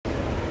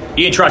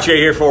Ian Trottier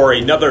here for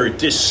another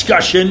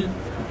discussion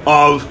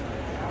of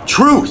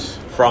truth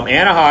from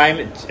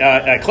Anaheim.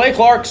 Clay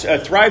Clark's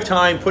Thrive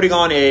Time putting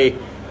on a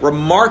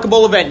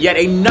remarkable event, yet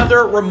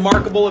another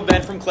remarkable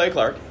event from Clay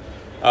Clark.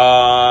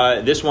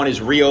 This one is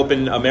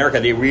Reopen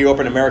America, the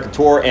Reopen America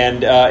Tour.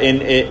 And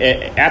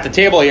at the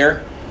table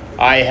here,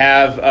 I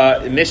have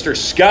Mr.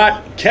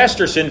 Scott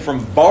Kesterson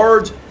from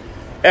Bards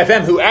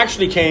FM, who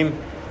actually came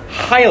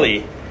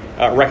highly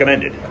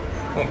recommended.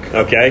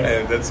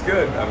 Okay, that's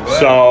good. I'm glad.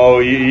 So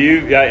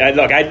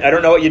look, I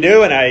don't know what you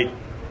do, and I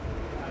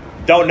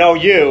don't know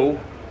you,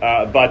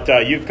 but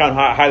you've come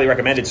highly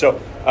recommended. So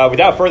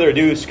without further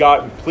ado,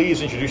 Scott,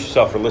 please introduce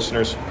yourself for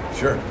listeners.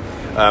 Sure.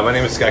 My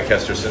name is Scott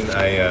Kesterson.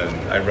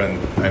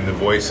 I'm the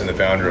voice and the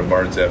founder of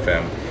Bards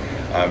FM.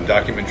 I'm a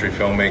documentary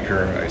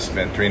filmmaker. I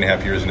spent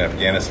 3.5 years in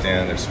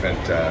Afghanistan. I've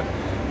spent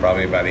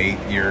probably about 8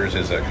 years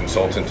as a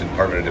consultant in the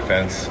Department of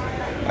Defense.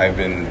 I've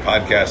been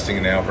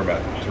podcasting now for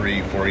about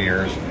 3-4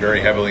 years, very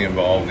heavily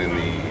involved in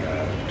the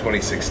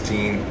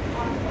 2016,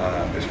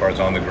 as far as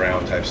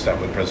on-the-ground type stuff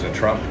with President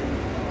Trump.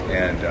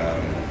 And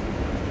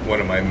one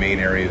of my main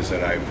areas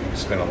that I've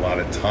spent a lot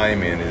of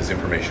time in is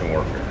information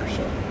warfare.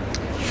 So,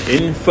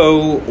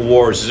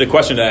 InfoWars is a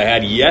question that I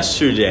had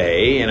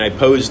yesterday, and I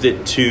posed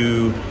it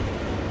to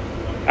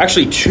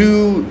actually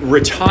two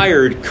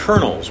retired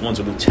colonels. One's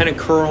a lieutenant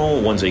colonel,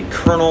 one's a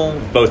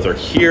colonel. Both are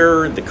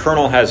here. The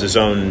colonel has his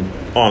own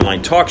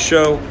online talk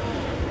show.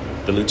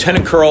 The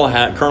lieutenant colonel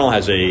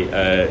has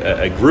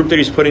a group that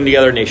he's putting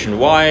together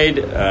nationwide.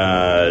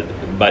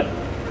 But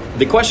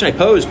the question I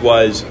posed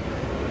was,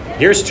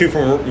 here's two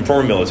from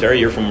former military,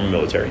 you're from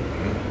military,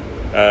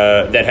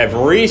 that have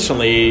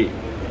recently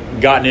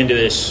gotten into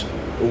this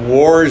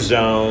war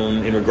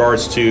zone in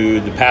regards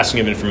to the passing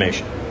of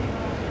information.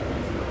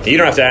 You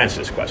don't have to answer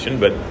this question,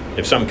 but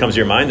if something comes to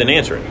your mind, then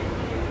answer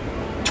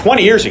it.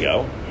 20 years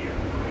ago,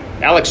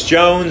 Alex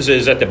Jones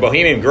is at the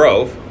Bohemian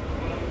Grove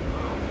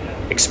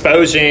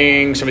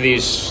exposing some of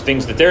these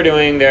things that they're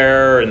doing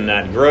there in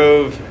that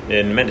grove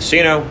in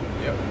Mendocino.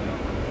 Yep.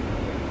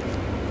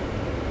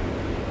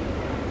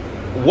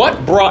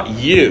 What brought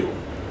you,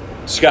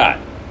 Scott,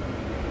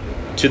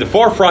 to the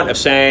forefront of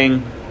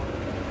saying,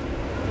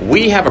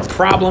 we have a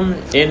problem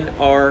in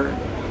our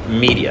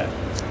media?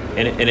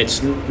 And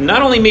it's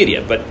not only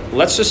media, but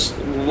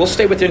we'll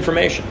stay with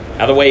information.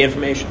 Out of the way,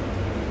 information.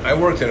 I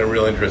worked in a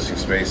real interesting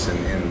space in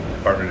the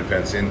Department of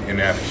Defense in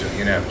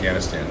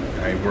Afghanistan.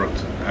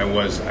 I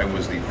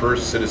was the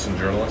first citizen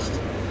journalist,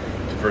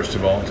 first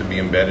of all, to be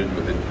embedded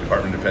with the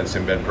Department of Defense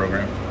Embed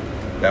program.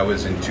 That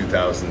was in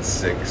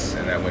 2006,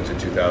 and that went to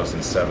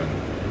 2007.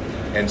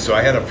 And so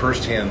I had a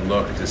firsthand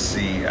look to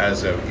see,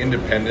 as an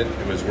independent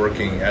that was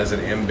working as an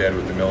embed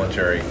with the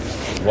military,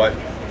 what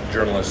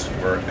journalists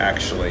were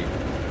actually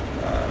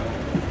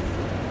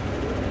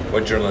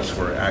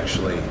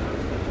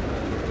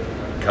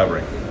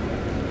covering.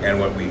 And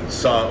what we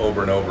saw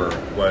over and over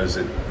was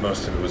that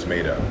most of it was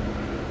made up.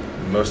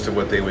 Most of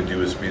what they would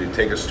do is be to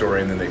take a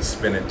story and then they'd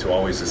spin it to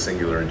always a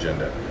singular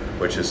agenda,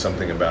 which is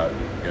something about,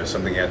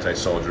 something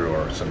anti-soldier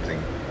or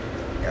something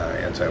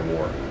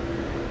anti-war.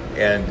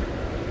 And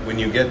when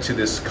you get to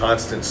this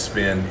constant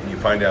spin, you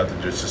find out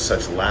that there's just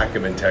such lack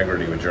of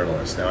integrity with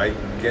journalists. Now, I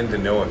began to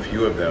know a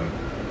few of them,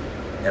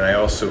 and I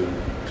also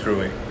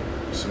threw in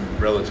some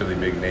relatively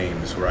big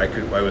names where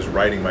I was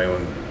writing my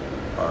own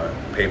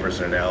papers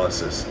and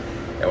analysis.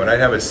 And when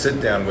I'd have a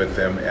sit down with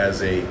them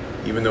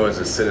even though as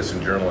a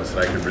citizen journalist,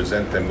 and I could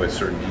present them with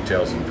certain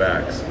details and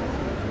facts,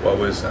 what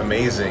was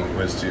amazing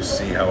was to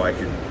see how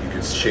you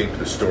could shape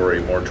the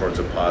story more towards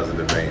a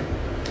positive vein.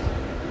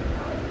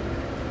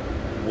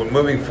 When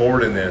moving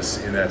forward in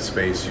that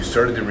space, you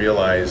started to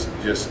realize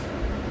just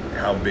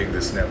how big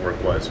this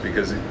network was,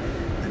 because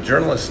the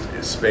journalist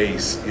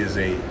space is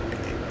a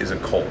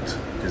cult,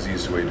 is the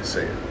easiest way to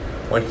say it.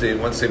 Once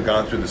they've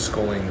gone through the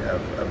schooling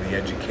of the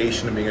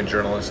education of being a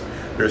journalist,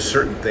 there are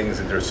certain things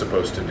that they're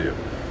supposed to do.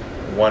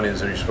 One is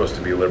that you're supposed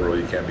to be liberal,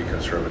 you can't be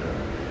conservative.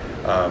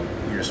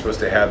 You're supposed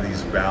to have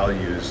these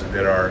values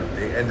they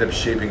end up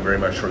shaping very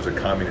much towards the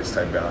communist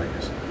type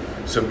values.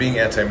 So being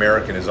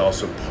anti-American is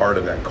also part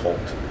of that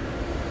cult.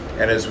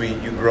 And as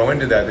you grow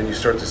into that, then you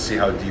start to see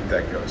how deep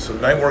that goes. So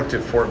then I worked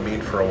at Fort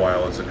Meade for a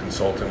while as a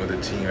consultant with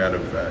a team out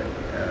of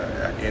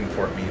in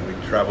Fort Meade. We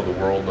traveled the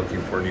world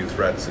looking for new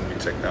threats and new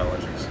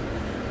technologies.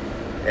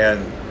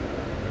 And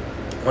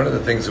one of the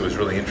things that was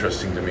really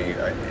interesting to me,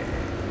 I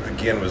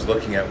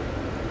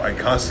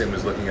constantly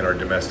was looking at our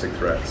domestic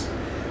threats.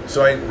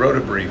 So I wrote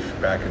a brief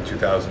back in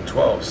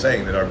 2012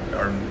 saying that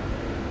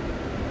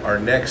our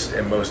next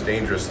and most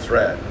dangerous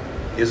threat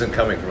isn't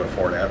coming from a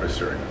foreign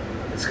adversary.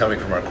 It's coming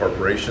from our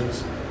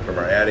corporations, from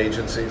our ad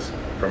agencies,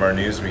 from our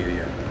news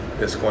media,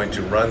 that's going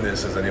to run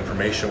this as an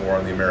information war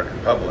on the American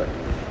public.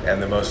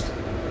 And the most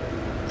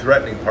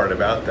threatening part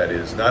about that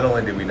is not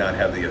only did we not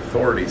have the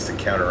authorities to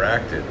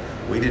counteract it,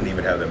 we didn't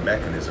even have the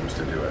mechanisms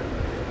to do it,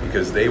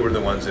 because they were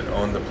the ones that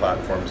owned the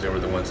platforms, they were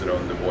the ones that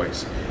owned the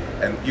voice.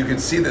 And you can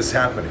see this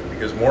happening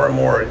because more and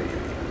more,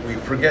 we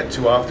forget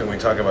too often when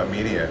we talk about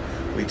media,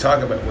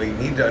 We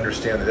need to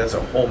understand that that's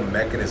a whole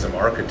mechanism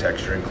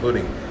architecture,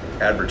 including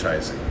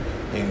advertising,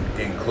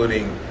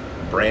 including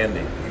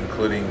branding,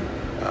 including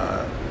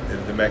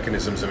the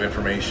mechanisms of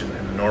information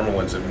and the normal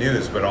ones of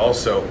news, but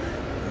also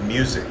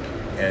music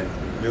and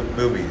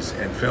movies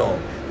and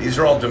film. These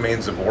are all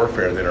domains of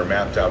warfare that are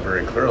mapped out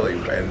very clearly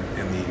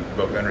in the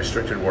book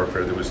Unrestricted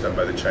Warfare that was done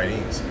by the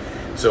Chinese.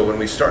 So when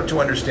we start to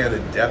understand the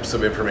depths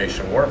of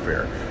information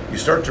warfare, you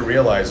start to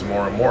realize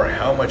more and more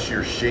how much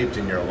you're shaped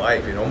in your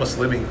life and almost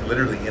living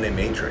literally in a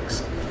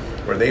matrix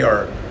where they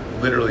are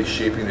literally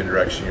shaping the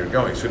direction you're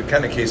going. So to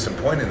kind of case in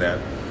point in that,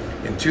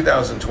 in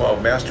 2012,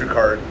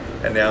 MasterCard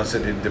announced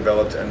that it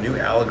developed a new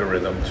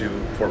algorithm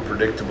for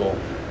predictable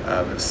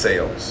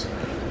sales.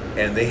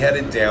 And they had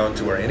it down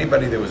to where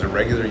anybody that was a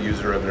regular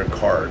user of their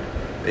card,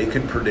 they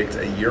could predict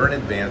a year in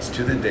advance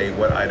to the day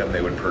what item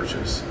they would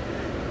purchase.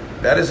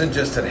 That isn't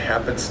just a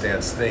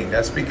happenstance thing.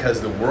 That's because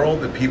the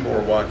world that people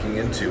were walking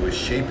into was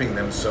shaping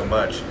them so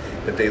much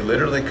that they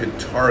literally could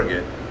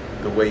target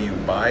the way you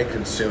buy,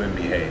 consume, and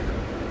behave.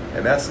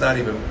 And that's not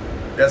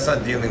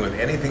dealing with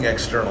anything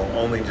external,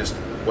 only just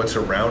what's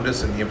around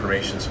us in the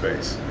information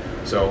space.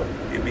 So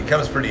it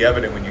becomes pretty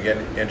evident when you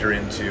enter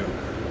into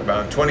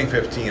about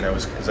 2015,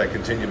 as I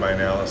continued my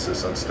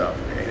analysis on stuff,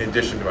 in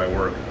addition to my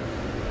work,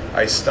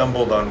 I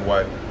stumbled on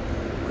what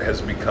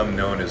has become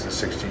known as the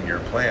 16-year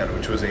plan,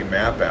 which was a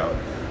map out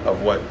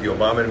of what the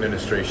Obama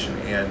administration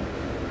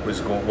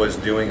was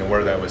doing and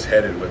where that was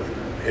headed with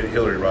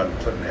Hillary Rodham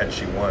Clinton had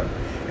she won.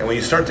 And when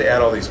you start to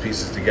add all these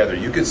pieces together,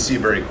 you could see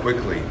very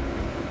quickly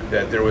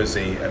that there was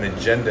an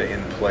agenda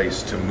in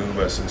place to move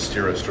us and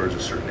steer us towards a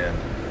certain end.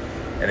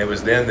 And it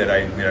was then that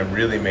I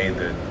really made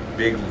the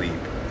big leap.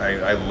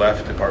 I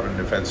left Department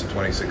of Defense in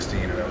 2016,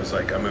 and I was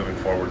like, I'm moving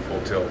forward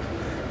full tilt.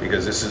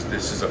 Because this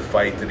is a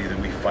fight that either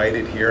we fight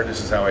it here, and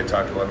this is how I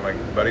talk to a lot of my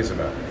buddies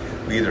about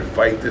it. We either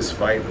fight this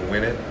fight and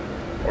win it,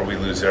 or we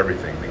lose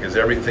everything. Because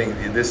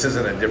this is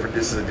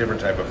a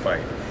different type of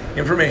fight.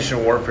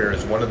 Information warfare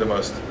is one of the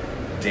most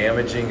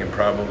damaging and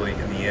probably,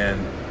 in the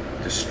end,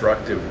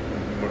 destructive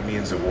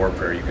means of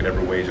warfare you could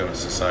ever wage on a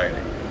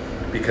society.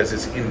 Because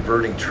it's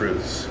inverting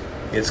truths.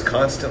 It's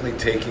constantly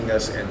taking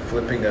us and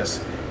flipping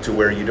us to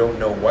where you don't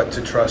know what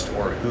to trust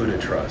or who to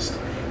trust.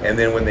 And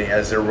then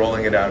as they're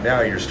rolling it out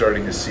now, you're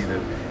starting to see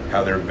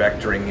how they're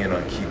vectoring in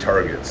on key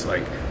targets.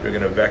 Like they're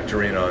going to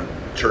vector in on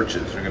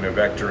churches, they're going to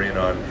vector in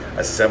on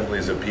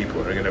assemblies of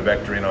people, they're going to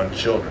vector in on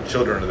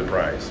children are the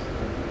prize.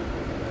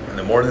 And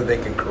the more that they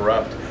can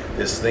corrupt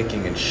this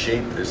thinking and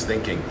shape this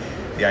thinking,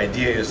 the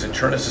idea is to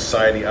turn a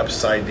society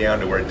upside down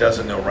to where it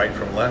doesn't know right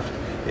from left,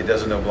 it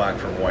doesn't know black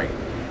from white.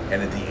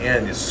 And at the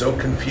end, it's so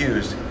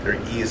confused,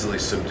 they're easily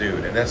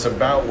subdued. And that's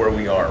about where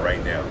we are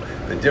right now.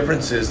 The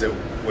difference is that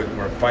what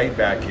our fight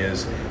back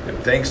is that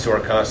thanks to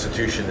our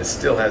Constitution, it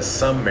still has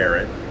some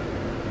merit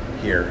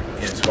here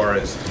as far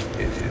as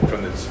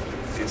from its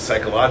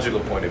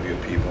psychological point of view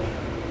of people,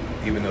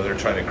 even though they're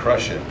trying to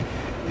crush it.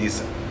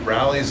 These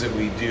rallies that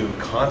we do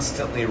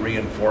constantly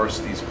reinforce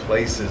these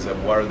places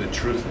of where the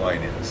truth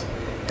line is.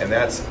 And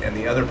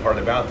the other part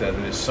about that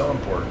is so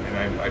important,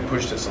 and I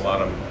push this a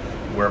lot on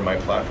where my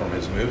platform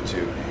has moved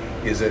to,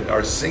 is that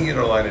our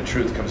singular line of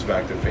truth comes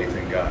back to faith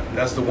in God.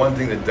 That's the one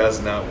thing that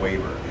does not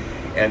waver.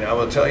 And I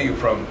will tell you,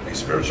 from a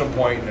spiritual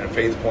point and a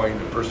faith point,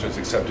 the person who's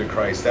accepted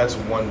Christ, that's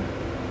one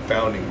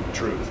founding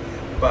truth.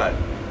 But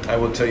I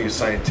will tell you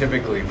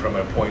scientifically, from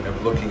a point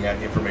of looking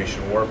at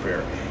information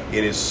warfare,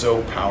 it is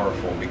so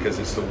powerful because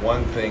it's the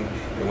one thing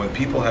that when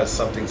people have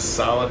something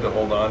solid to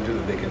hold on to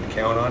that they can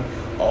count on,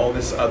 all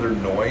this other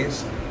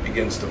noise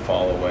begins to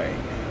fall away.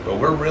 But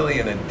we're really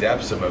in the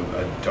depths of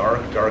a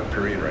dark, dark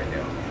period right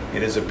now.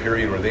 It is a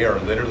period where they are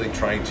literally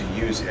trying to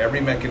use every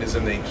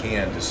mechanism they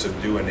can to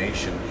subdue a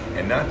nation,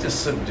 and not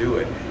just subdue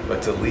it,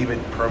 but to leave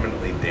it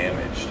permanently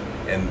damaged.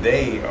 And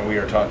we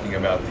are talking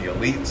about the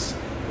elites,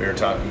 we are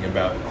talking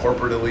about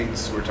corporate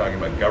elites, we're talking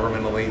about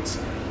government elites.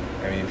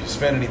 I mean, if you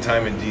spend any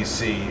time in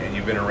DC and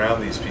you've been around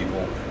these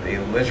people, they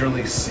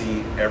literally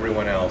see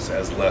everyone else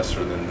as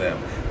lesser than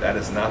them. That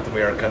is not the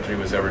way our country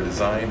was ever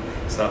designed.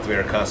 It's not the way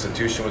our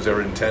Constitution was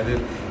ever intended.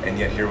 And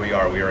yet here we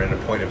are. We are in a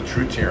point of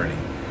true tyranny.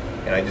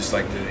 And I just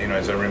like to,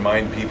 as I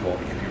remind people,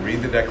 if you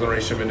read the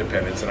Declaration of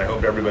Independence, and I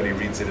hope everybody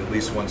reads it at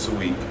least once a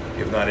week,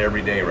 if not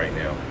every day right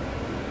now,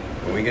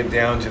 when we get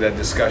down to that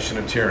discussion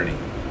of tyranny,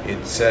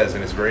 it says,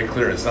 and it's very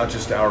clear, it's not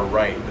just our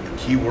right, but the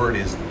key word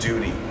is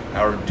duty.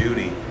 Our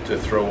duty to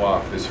throw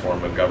off this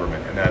form of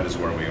government, and that is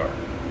where we are.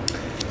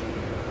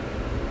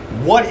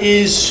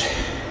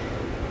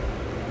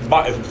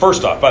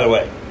 First off, by the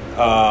way,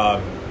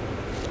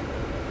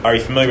 are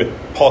you familiar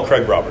with Paul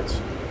Craig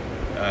Roberts?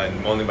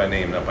 Only by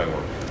name, not by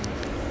work.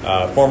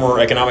 Former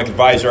economic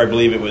advisor, I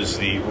believe it was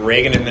the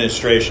Reagan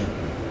administration,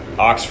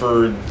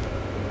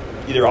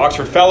 either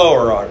Oxford Fellow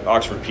or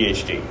Oxford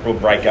PhD, real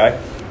bright guy.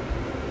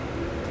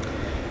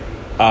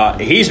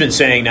 He's been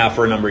saying now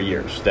for a number of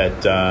years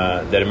that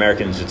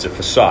Americans, it's a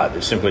facade.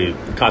 There's simply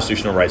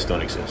constitutional rights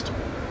don't exist.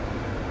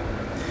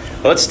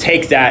 But let's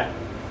take that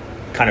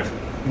kind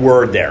of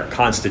word there,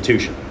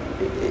 Constitution.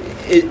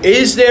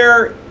 Is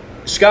there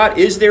Scott,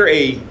 is there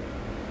a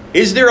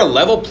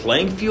level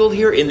playing field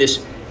here in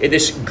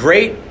this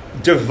great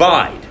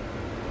divide,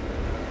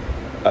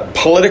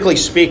 politically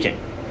speaking?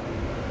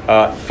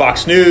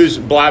 Fox News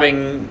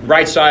blabbing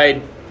right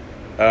side,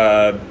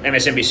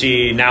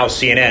 MSNBC, now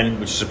CNN,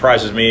 which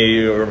surprises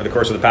me over the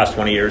course of the past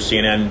 20 years,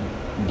 CNN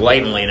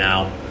blatantly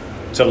now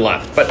to the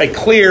left. But a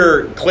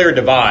clear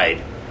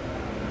divide.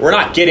 We're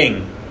not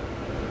getting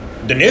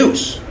the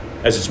news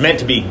as it's meant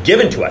to be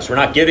given to us. We're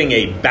not getting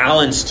a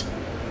balanced,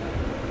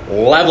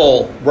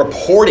 level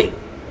reporting.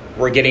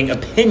 We're getting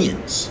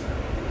opinions,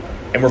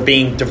 and we're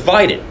being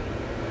divided.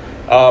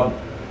 How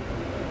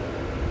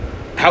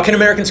can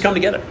Americans come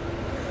together?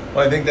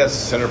 Well, I think that's the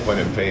center point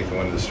of faith and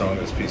one of the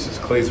strongest pieces.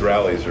 Clay's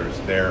rallies are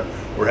there.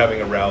 We're having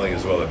a rally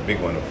as well, a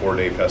big one, a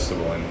 4-day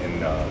festival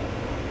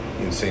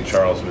in St.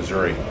 Charles,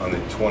 Missouri, on the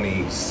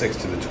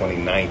 26th to the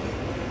 29th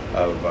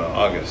of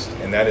August.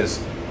 And that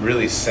is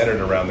really centered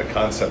around the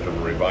concept of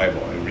a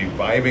revival and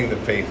reviving the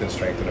faith and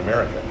strength in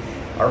America.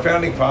 Our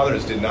founding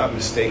fathers did not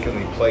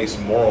mistakenly place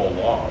moral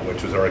law,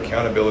 which was our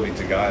accountability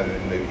to God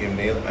and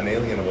the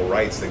unalienable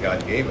rights that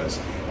God gave us,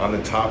 on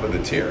the top of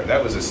the tier.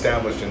 That was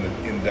established in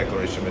the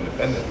Declaration of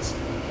Independence.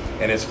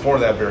 And it's for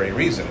that very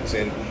reason. It's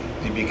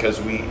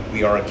because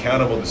we are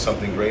accountable to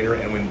something greater,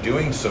 and when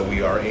doing so,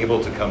 we are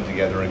able to come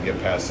together and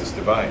get past this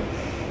divide.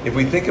 If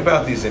we think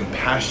about these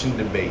impassioned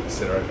debates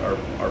that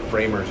our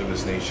framers of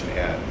this nation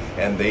had,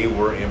 and they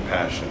were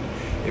impassioned,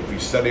 if we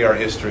study our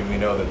history, we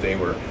know that they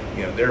were,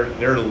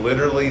 they're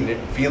literally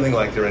feeling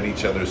like they're at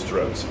each other's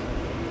throats.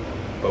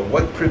 But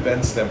what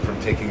prevents them from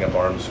taking up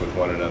arms with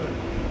one another?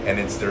 And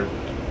it's their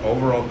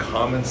overall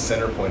common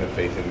center point of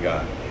faith in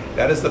God.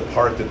 That is the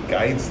part that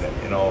guides them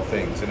in all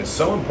things. And it's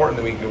so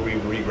important that we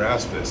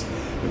re-grasp this.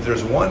 If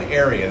there's one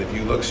area that if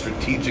you look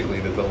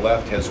strategically that the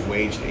left has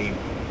waged a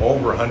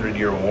over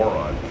 100-year war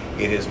on,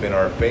 it has been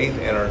our faith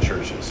and our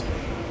churches.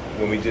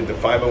 When we did the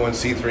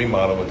 501c3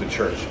 model with the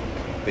church,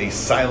 they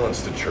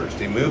silenced the church.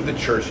 They moved the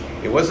church.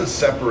 It wasn't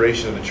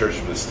separation of the church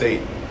from the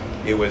state.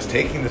 It was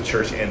taking the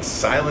church and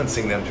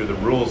silencing them through the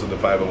rules of the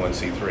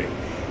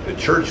 501c3. The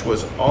church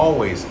was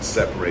always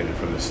separated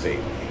from the state.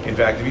 In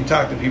fact, if you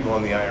talk to people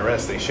on the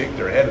IRS, they shake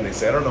their head and they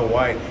say, I don't know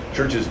why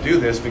churches do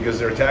this, because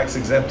they're tax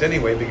exempt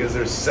anyway, because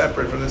they're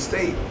separate from the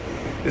state.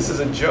 This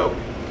is a joke.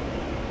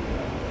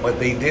 What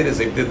they did is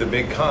they did the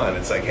big con.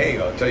 It's like, hey,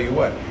 I'll tell you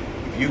what,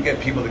 if you get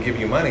people to give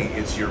you money,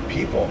 it's your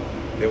people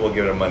that will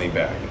give their money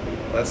back.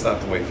 Well, that's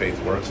not the way faith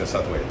works. That's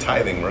not the way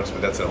tithing works,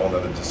 but that's a whole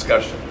other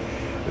discussion.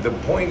 But the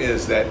point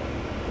is that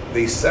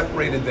they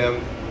separated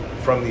them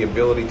from the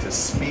ability to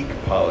speak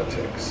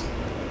politics.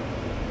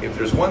 If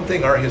there's one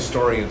thing our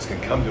historians can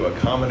come to a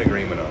common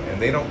agreement on,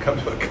 and they don't come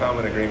to a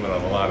common agreement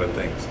on a lot of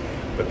things,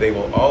 but they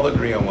will all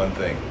agree on one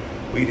thing.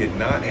 We did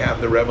not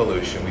have the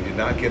revolution, we did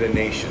not get a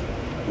nation,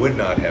 would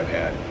not have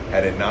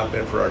had it not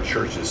been for our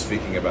churches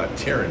speaking about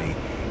tyranny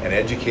and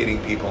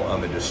educating people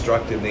on the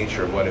destructive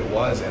nature of what it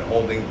was and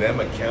holding them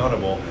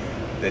accountable,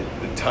 the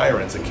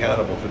tyrants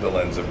accountable through the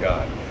lens of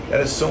God.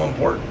 That is so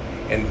important.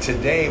 And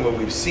today what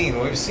we've seen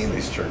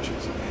these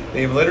churches,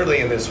 they've literally,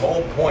 in this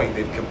whole point,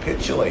 they've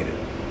capitulated.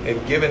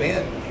 They've given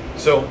in.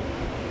 So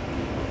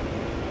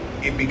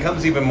it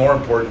becomes even more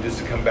important, just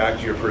to come back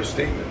to your first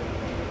statement.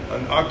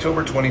 On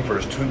October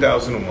 21st,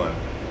 2001,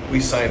 we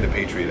signed the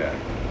Patriot Act.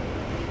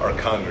 Our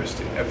Congress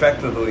did.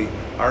 Effectively,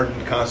 our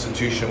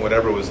Constitution,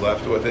 whatever was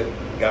left with it,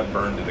 got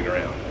burned to the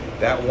ground.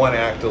 That one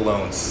act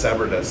alone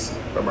severed us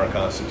from our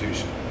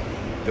Constitution.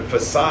 The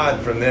facade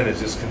from then has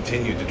just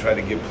continued to try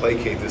to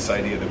placate this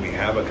idea that we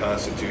have a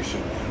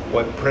Constitution.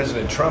 What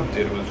President Trump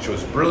did, which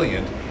was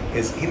brilliant,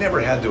 is he never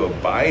had to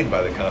abide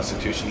by the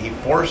Constitution. He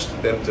forced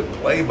them to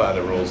play by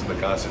the rules of the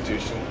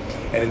Constitution.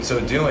 And in so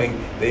doing,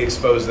 they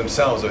exposed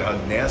themselves of how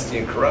nasty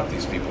and corrupt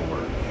these people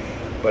were.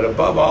 But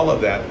above all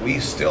of that, we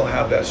still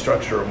have that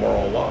structure of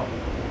moral law.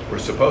 We're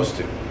supposed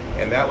to.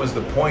 And that was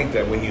the point,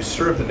 that when you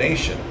serve the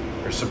nation,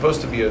 there's supposed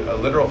to be a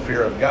literal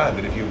fear of God,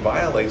 that if you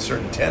violate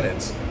certain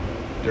tenets,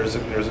 there's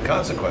a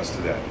consequence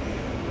to that.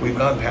 We've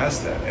gone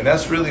past that. And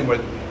that's really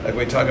what, like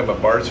we talk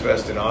about Bard's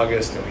Fest in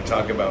August, and we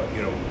talk about,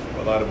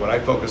 a lot of what I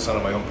focus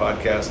on my own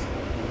podcast,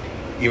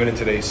 even in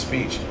today's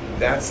speech.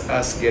 That's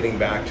us getting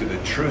back to the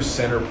true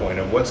center point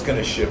of what's going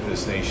to shift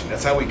this nation.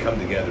 That's how we come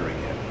together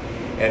again.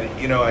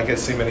 And, like I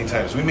say many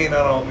times, we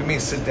may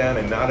sit down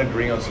and not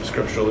agree on some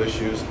scriptural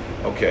issues.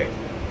 Okay.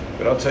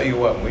 But I'll tell you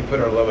what, when we put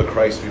our love of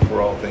Christ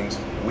before all things,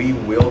 we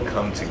will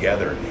come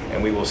together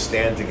and we will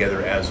stand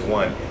together as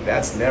one.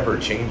 That's never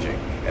changing,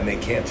 and they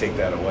can't take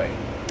that away.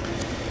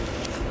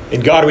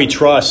 In God we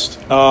trust.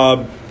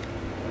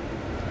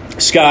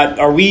 Scott,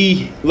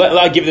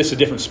 I'll give this a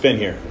different spin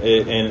here,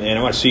 and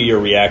I want to see your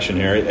reaction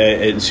here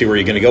and see where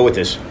you're going to go with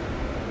this.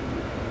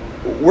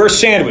 We're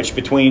sandwiched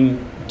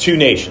between two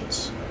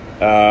nations.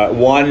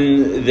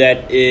 One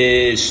that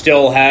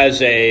still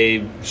has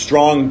a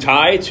strong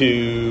tie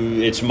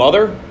to its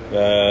mother,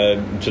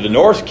 to the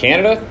north,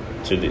 Canada,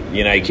 to the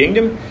United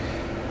Kingdom,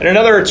 and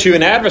another to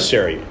an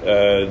adversary,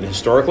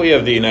 historically,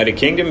 of the United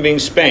Kingdom being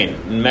Spain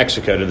and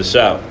Mexico to the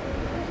south.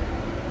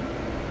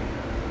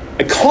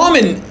 A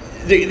common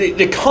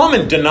the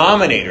common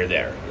denominator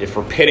there, if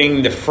we're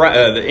pitting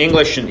the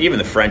English and even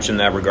the French in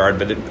that regard,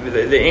 but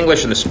the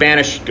English and the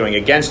Spanish going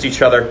against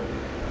each other,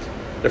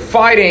 they're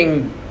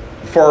fighting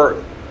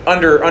for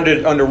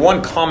under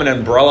one common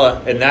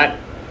umbrella, and that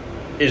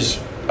is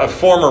a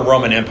former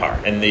Roman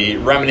Empire and the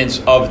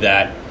remnants of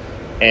that,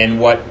 and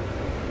what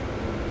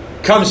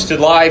comes to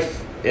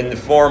life in the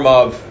form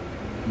of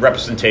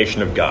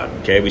representation of God.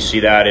 Okay, we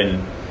see that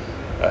in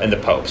the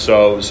Pope.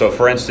 So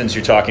for instance,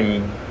 you're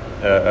talking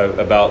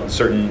about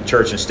certain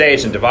church and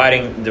states and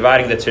dividing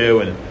the two,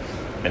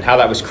 and how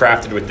that was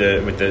crafted with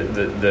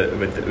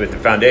the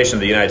foundation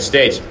of the United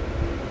States.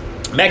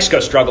 Mexico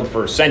struggled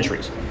for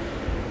centuries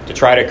to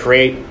try to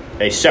create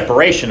a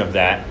separation of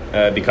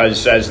that,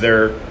 because as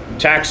their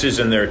taxes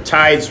and their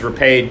tithes were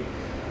paid,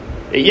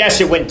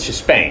 yes, it went to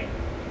Spain,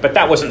 but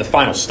that wasn't the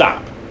final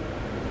stop.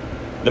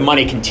 The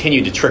money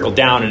continued to trickle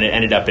down, and it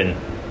ended up in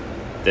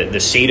the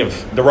seat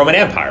of the Roman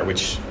Empire,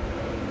 which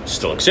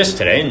still exists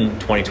today in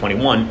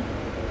 2021.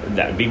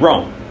 That would be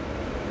Rome.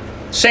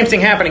 Same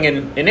thing happening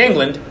in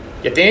England,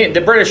 yet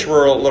the British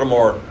were a little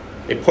more,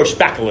 they pushed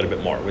back a little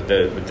bit more with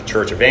the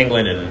Church of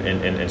England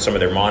and some of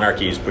their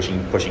monarchies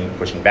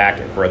pushing back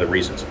for other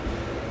reasons.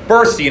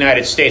 Birth the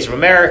United States of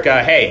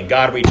America, hey, in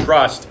God we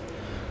trust.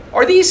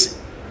 Are these,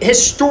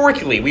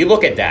 historically, we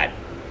look at that,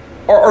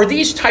 are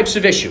these types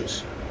of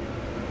issues?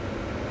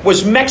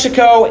 Was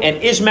Mexico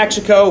and is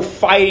Mexico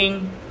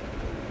fighting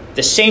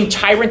the same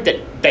tyrant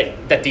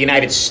that the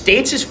United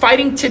States is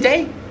fighting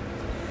today?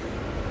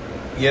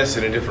 Yes,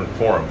 in a different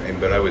form,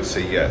 but I would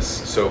say yes.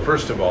 So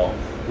first of all,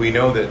 we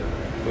know that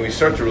when we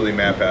start to really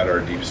map out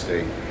our deep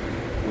state,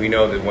 we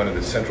know that one of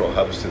the central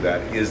hubs to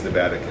that is the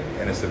Vatican,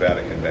 and it's the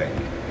Vatican Bank.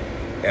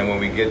 And when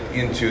we get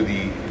into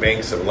the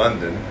banks of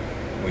London,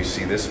 we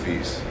see this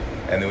piece,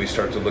 and then we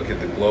start to look at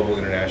the global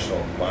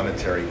international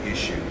monetary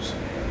issues.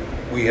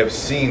 We have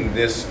seen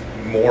this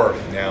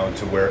morph now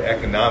to where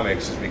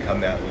economics has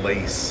become that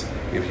lace,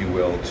 if you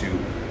will, to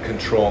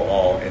control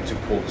all and to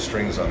pull the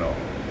strings on all.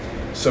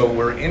 So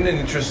we're in an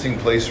interesting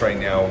place right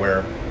now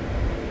where,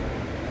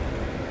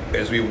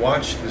 as we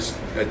watch this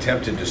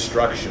attempted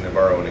destruction of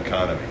our own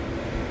economy,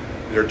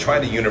 they're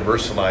trying to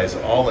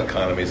universalize all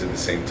economies at the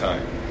same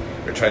time.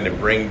 They're trying to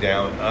bring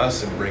down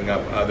us and bring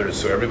up others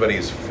so everybody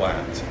is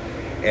flat,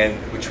 and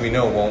which we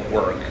know won't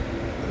work,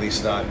 at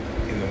least not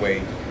in the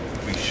way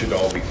we should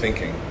all be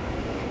thinking.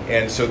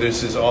 And so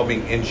this is all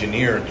being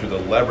engineered through the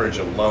leverage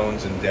of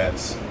loans and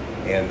debts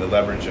and the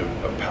leverage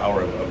of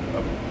power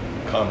of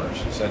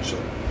commerce,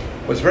 essentially.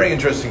 What's very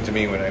interesting to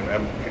me when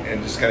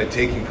I'm just kind of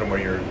taking from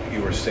where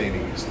you were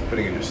stating,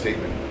 putting in your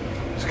statement,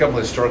 there's a couple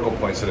of historical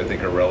points that I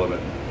think are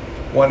relevant.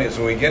 One is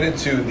when we get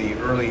into the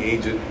early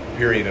age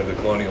period of the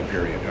colonial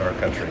period in our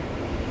country,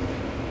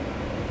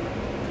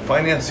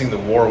 financing the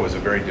war was a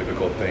very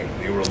difficult thing.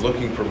 They were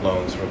looking for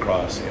loans from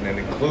across, and it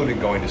included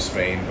going to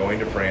Spain, going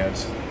to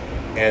France,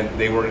 and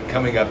they were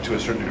coming up to a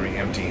certain degree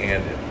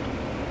empty-handed.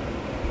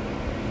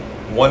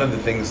 One of the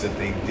things that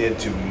they did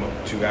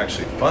to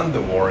actually fund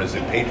the war is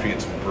that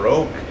patriots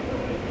broke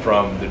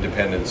from the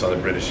dependence on the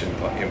British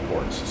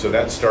imports. So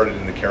that started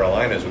in the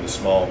Carolinas with a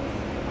small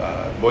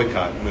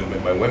boycott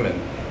movement by women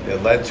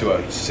that led to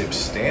a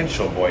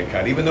substantial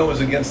boycott, even though it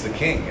was against the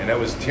king, and that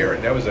was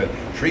a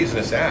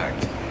treasonous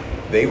act.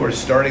 They were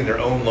starting their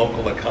own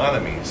local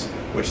economies,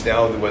 which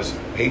now was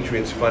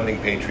patriots funding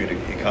patriot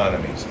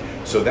economies.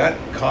 So that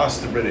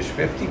cost the British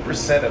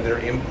 50% of their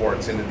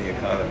imports into the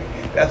economy.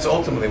 That's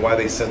ultimately why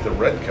they sent the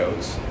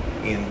Redcoats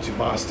into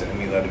Boston, and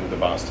we led into the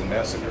Boston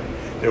Massacre.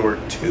 There were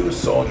 2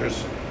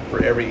 soldiers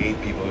for every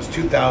 8 people. It was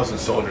 2,000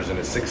 soldiers in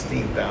a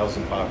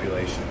 16,000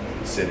 population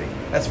city.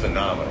 That's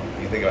phenomenal.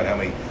 You think about how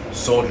many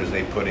soldiers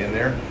they put in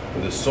there for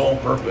the sole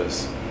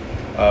purpose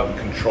of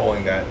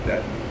controlling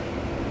that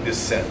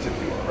descent,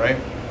 if you will, right?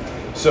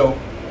 So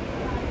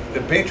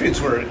the Patriots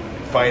were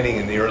fighting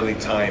in the early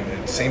time,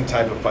 the same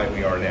type of fight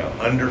we are now,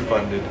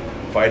 underfunded,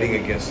 fighting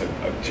against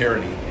a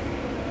tyranny.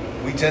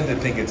 We tend to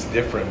think it's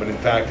different, but in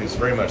fact it's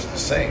very much the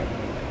same.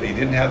 They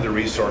didn't have the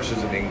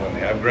resources that England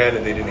had.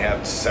 Granted, they didn't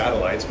have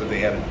satellites, but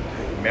they had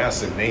a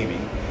massive navy.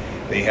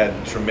 They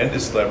had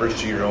tremendous leverage,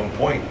 to your own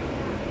point.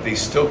 They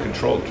still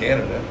controlled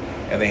Canada,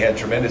 and they had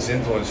tremendous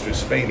influence through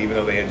Spain, even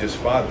though they had just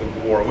fought the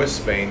war with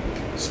Spain.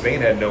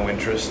 Spain had no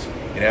interest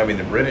in having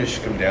the British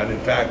come down. In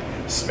fact,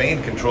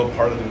 Spain controlled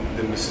part of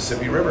the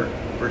Mississippi River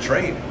for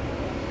trade.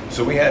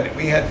 So we had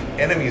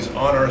enemies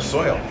on our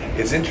soil.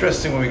 It's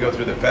interesting when we go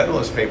through the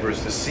Federalist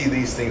Papers to see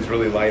these things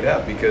really light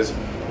up, because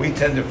we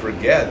tend to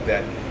forget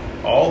that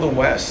all the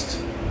West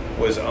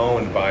was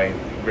owned by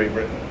Great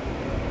Britain,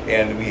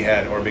 and we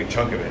had, or a big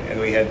chunk of it, and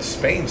we had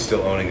Spain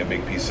still owning a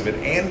big piece of it,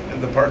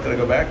 and the part that I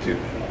go back to,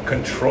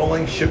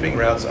 controlling shipping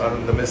routes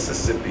on the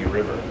Mississippi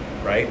River,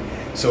 right?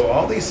 So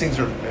all these things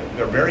are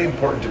very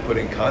important to put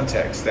in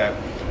context, that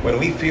when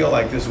we feel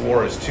like this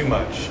war is too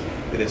much,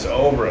 that it's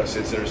over us,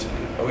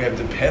 we have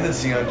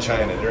dependency on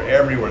China, they're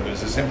everywhere,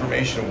 there's this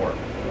information war.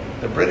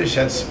 The British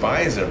had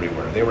spies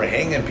everywhere. They were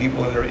hanging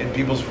people in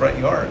people's front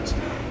yards.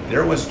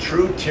 There was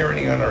true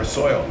tyranny on our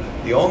soil.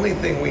 The only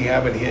thing we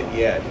haven't hit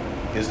yet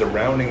is the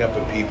rounding up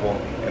of people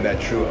and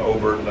that true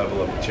overt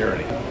level of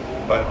tyranny.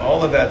 But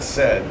all of that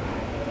said,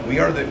 we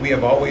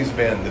have always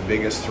been the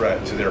biggest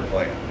threat to their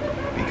plan,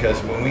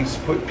 because when we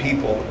put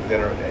people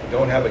that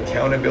don't have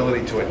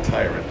accountability to a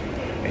tyrant,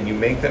 and you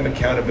make them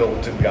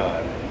accountable to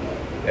God,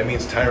 that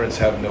means tyrants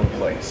have no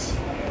place.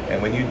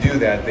 And when you do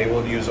that, they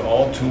will use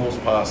all tools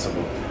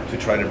possible to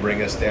try to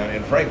bring us down.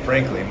 And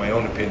frankly, in my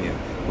own opinion,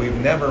 we've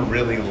never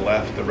really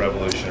left the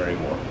Revolutionary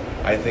War.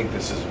 I think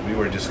we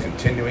were just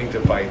continuing to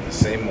fight the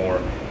same war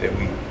that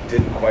we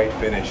didn't quite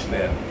finish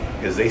then,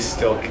 because they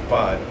still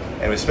fought.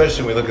 And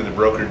especially when we look at the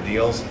brokered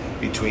deals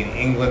between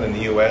England and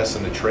the U.S.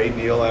 and the trade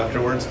deal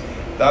afterwards,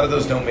 a lot of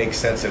those don't make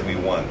sense that we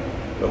won.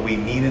 But we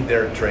needed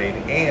their trade,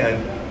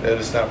 and let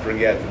us not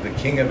forget that the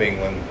King of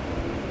England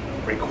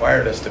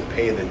required us to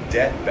pay the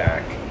debt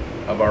back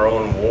of our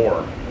own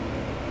war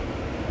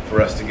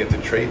for us to get the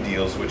trade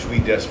deals, which we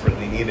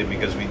desperately needed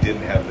because we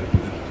didn't have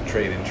the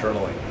trade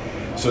internally.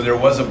 So there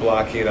was a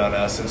blockade on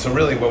us, and so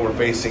really what we're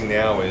facing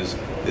now is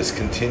this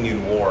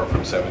continued war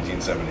from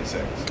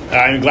 1776.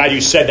 I'm glad you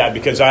said that,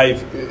 because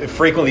I've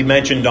frequently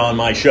mentioned on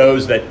my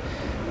shows that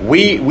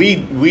we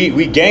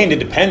gained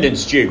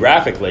independence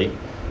geographically,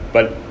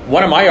 but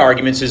one of my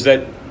arguments is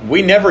that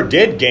we never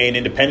did gain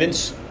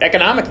independence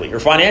economically or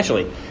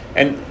financially.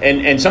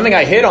 And something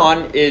I hit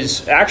on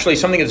is actually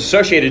something that's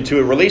associated to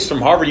a release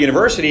from Harvard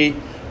University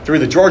through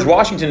the George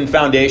Washington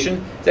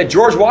Foundation, that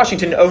George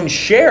Washington owned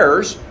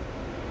shares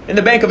in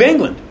the Bank of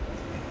England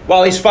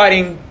while he's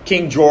fighting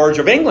King George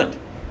of England.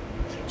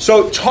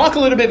 So talk a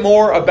little bit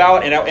more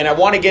about, and I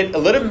want to get a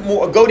little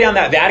more, go down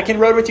that Vatican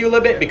road with you a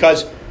little bit,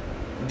 because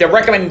the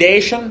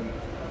recommendation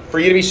for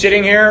you to be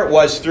sitting here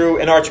was through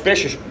an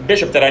archbishop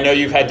that I know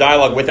you've had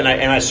dialogue with, and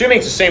I'm assuming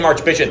it's the same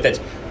archbishop that's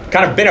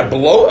kind of been a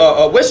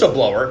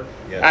whistleblower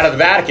out of the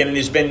Vatican, and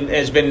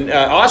has been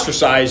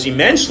ostracized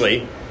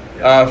immensely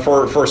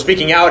for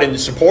speaking out and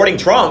supporting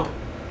Trump.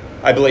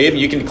 I believe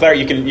you can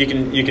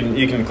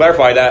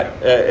clarify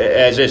that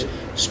as is.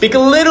 Speak a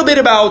little bit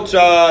about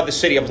the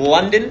City of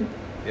London,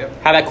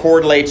 how that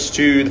correlates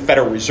to the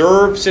Federal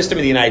Reserve System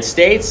in the United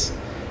States.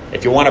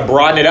 If you want to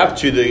broaden it up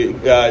to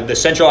the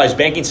centralized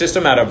banking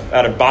system out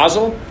of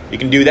Basel, you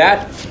can do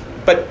that.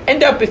 But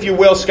end up, if you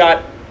will,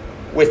 Scott,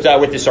 with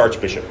this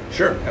archbishop.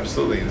 Sure,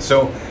 absolutely.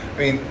 So, I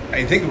mean,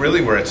 I think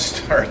really where it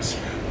starts,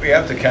 we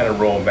have to kind of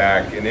roll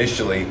back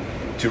initially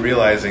to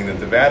realizing that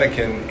the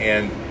Vatican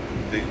and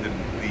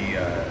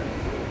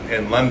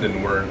and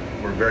London were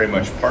very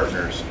much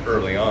partners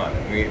early on.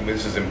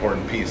 This is an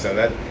important piece. Now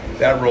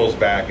that rolls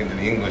back into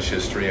the English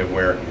history of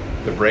where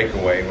the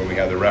breakaway, where we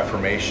have the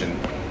Reformation,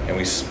 and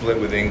we split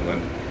with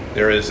England.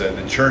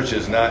 The church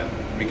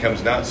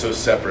becomes not so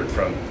separate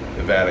from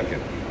the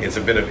Vatican. It's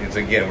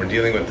again, we're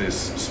dealing with this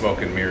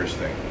smoke and mirrors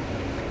thing.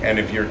 And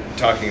if you're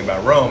talking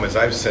about Rome, as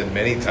I've said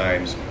many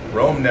times,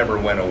 Rome never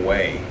went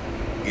away.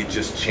 It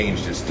just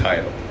changed its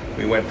title.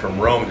 We went from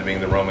Rome to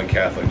being the Roman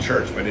Catholic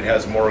Church, but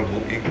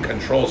it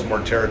controls more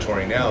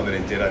territory now than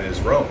it did on its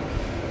Rome,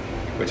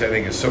 which I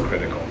think is so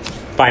critical.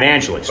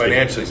 Financially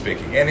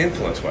speaking, and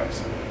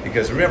influence-wise.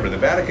 Because remember, the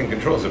Vatican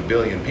controls 1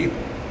 billion people.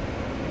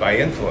 By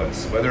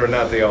influence, whether or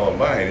not they all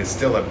abide, it's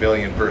still a 1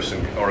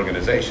 billion-person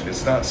organization.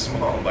 It's not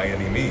small by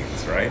any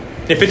means, right?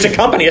 If it's a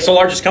company, it's the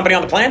largest company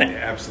on the planet.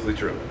 Absolutely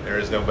true. There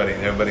is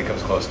nobody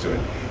comes close to it.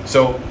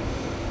 So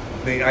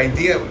the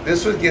idea,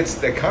 this gets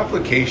the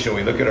complication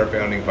when we look at our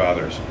founding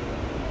fathers.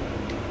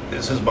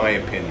 This is my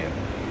opinion,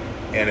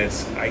 and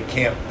I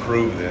can't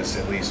prove this,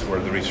 at least for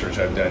the research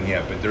I've done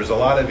yet, but there's a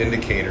lot of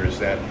indicators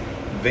that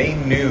they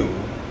knew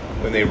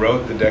when they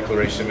wrote the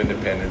Declaration of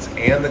Independence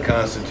and the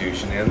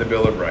Constitution and the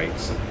Bill of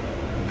Rights,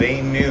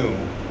 they knew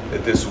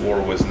that this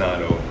war was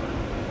not over.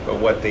 But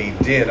what they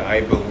did,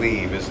 I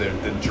believe, is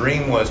that the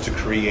dream was to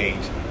create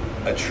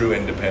a true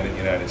independent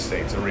United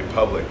States, a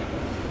republic.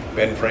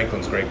 Ben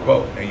Franklin's great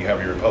quote, and you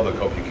have your republic,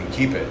 hope you can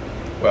keep it.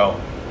 Well,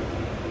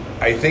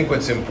 I think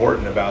what's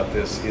important about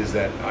this is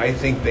that I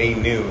think they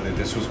knew that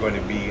this was going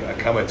to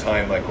come a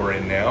time like we're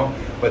in now,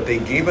 but they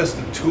gave us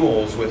the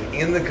tools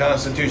within the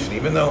Constitution,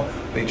 even though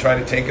they try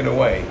to take it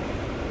away.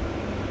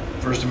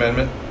 First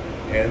Amendment,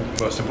 and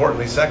most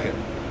importantly, Second.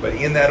 But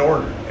in that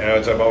order, and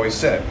as I've always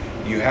said,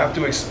 you have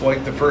to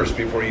exploit the first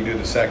before you do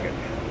the second.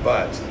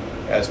 But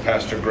as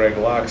Pastor Greg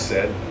Locke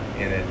said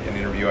in an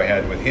interview I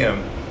had with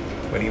him,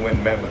 when he went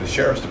and met with the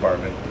Sheriff's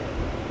Department,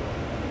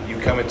 you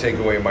come and take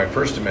away my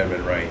First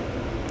Amendment right,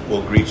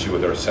 we'll greet you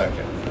with our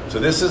second. So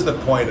this is the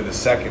point of the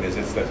second, is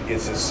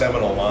it's a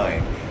seminal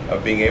line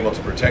of being able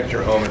to protect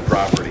your home and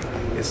property.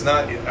 It's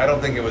not, I don't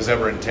think it was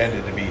ever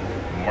intended to be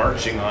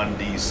marching on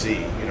D.C.,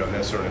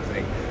 that sort of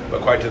thing.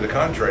 But quite to the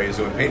contrary, is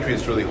that when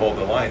patriots really hold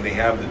the line, they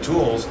have the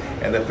tools,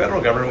 and the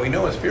federal government, we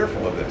know, is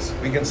fearful of this.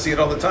 We can see it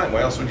all the time.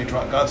 Why else would you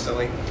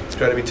constantly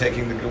try to be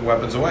taking the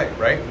weapons away,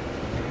 right?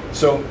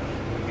 So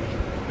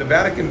the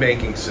Vatican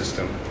banking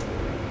system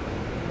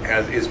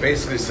is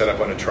basically set up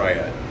on a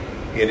triad.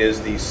 It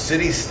is the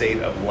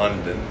city-state of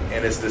London,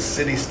 and it's the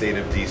city-state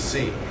of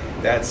D.C.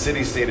 That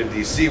city-state of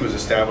D.C. was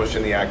established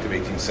in the Act of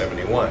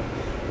 1871,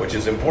 which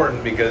is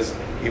important because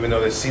even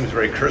though this seems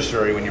very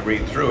cursory when you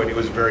read through it, it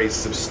was very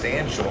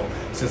substantial,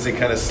 since they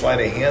kind of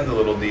sleight of hand the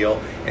little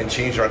deal and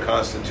changed our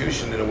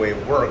Constitution in a way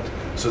it worked,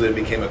 so that it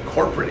became a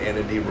corporate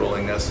entity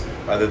ruling us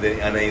rather than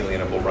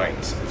unalienable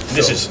rights.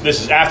 This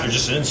is after,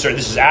 just an insert,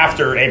 this is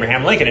after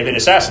Abraham Lincoln had been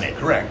assassinated.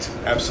 Correct,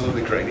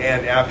 absolutely correct.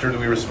 And after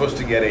we were supposed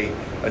to get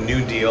a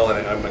New Deal,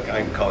 and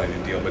I'm calling it a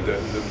New Deal, but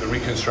the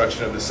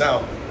Reconstruction of the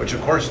South, which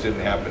of course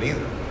didn't happen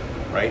either,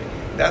 right?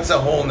 That's a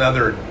whole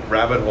nother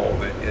rabbit hole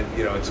that,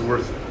 it's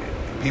worth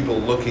people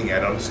looking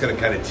at. I'm just going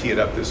to kind of tee it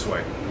up this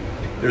way.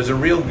 There's a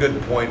real good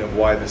point of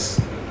why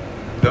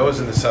those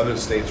in the southern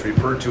states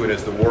refer to it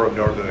as the War of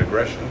Northern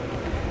Aggression,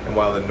 and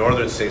while the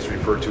northern states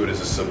refer to it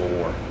as a Civil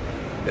War.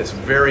 It's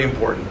very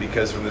important,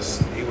 because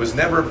it was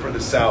never, for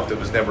the South, it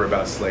was never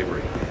about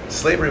slavery.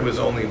 Slavery was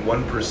only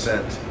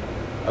 1%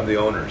 of the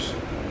owners.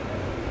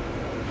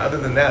 Other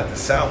than that, the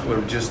South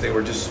were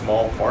just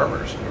small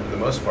farmers for the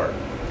most part.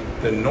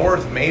 The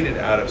North made it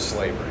out of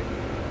slavery.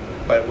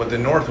 But what the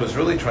North was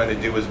really trying to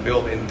do was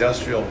build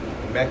industrial,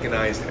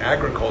 mechanized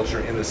agriculture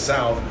in the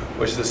South,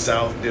 which the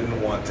South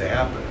didn't want to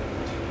happen.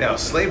 Now,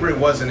 slavery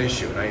was an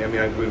issue.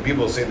 When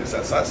people say this,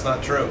 that's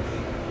not true.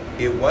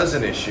 It was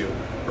an issue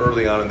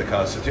early on in the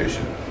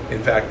Constitution.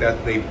 In fact,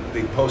 that they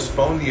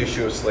postponed the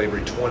issue of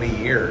slavery 20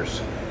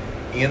 years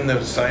in the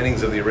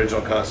signings of the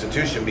original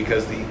Constitution,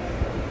 because the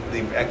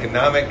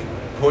economic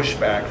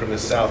pushback from the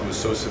South was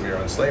so severe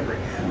on slavery.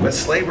 But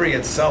slavery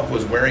itself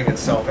was wearing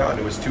itself out, and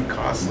it was too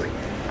costly.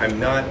 I'm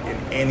not in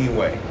any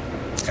way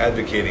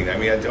advocating.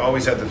 I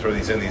always have to throw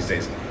these in these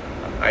days.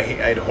 I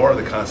abhor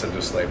the concept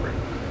of slavery.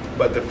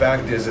 But the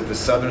fact is that the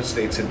southern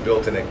states had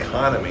built an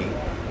economy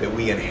that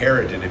we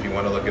inherited, if you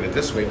want to look at it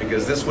this way,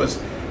 because this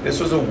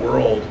was a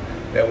world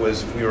that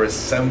we were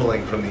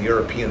assembling from the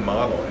European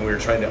model, and we were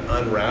trying to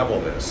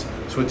unravel this.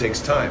 So it takes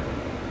time.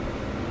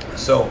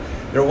 So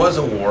there was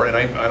a war, and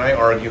I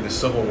argue the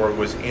Civil War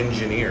was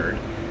engineered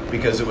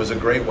because it was a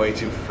great way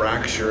to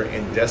fracture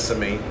and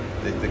decimate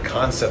the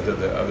concept of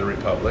the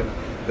Republic.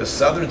 The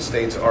southern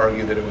states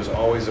argue that it was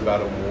always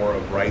about a war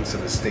of rights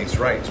and the states'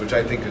 rights, which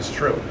I think is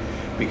true.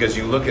 Because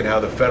you look at how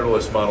the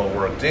Federalist model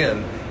worked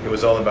in, it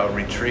was all about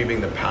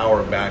retrieving the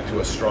power back to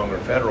a stronger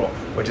federal,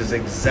 which is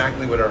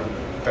exactly what our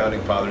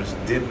founding fathers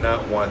did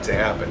not want to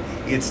happen.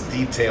 It's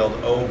detailed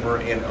over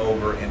and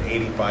over in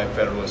 85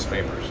 Federalist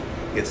papers.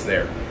 It's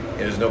there. And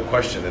there's no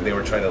question that they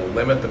were trying to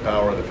limit the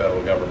power of the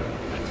federal government.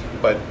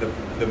 But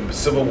the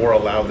Civil War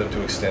allowed them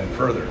to extend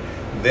further.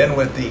 Then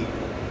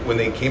when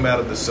they came out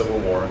of the Civil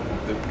War,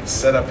 the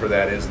setup for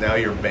that is now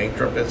you're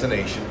bankrupt as a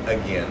nation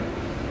again.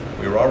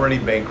 We were already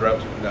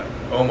bankrupt,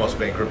 almost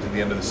bankrupt at the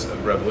end of the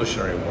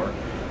Revolutionary War.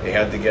 They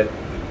had to get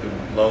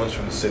the loans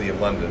from the City of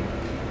London.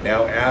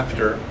 Now,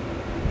 after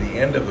the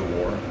end of the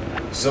war,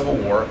 Civil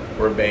War,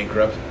 we're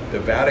bankrupt. The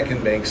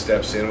Vatican Bank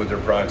steps in with their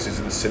proxies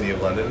of the City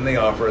of London, and they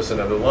offer us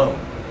another loan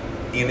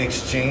in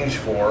exchange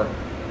for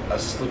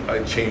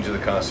a change of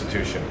the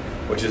Constitution,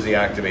 which is the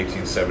Act of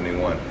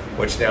 1871,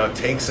 which now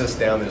takes us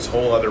down this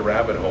whole other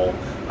rabbit hole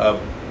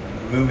of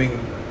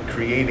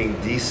creating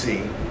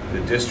D.C., the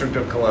District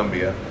of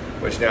Columbia,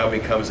 which now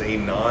becomes a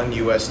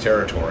non-U.S.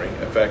 territory,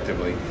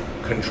 effectively,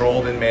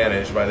 controlled and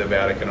managed by the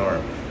Vatican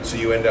arm. So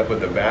you end up with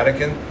the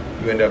Vatican,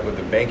 you end up with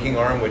the banking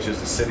arm, which is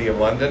the City of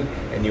London,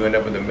 and you end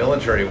up with the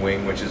military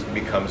wing, which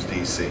becomes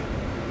D.C.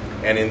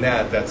 And in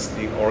that's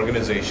the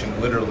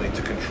organization literally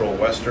to control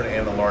Western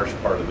and a large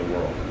part of the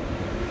world.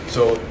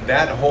 So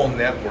that whole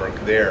network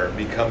there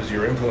becomes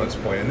your influence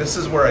point. And this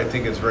is where I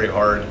think it's very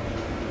hard.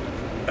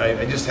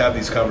 I just have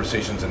these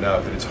conversations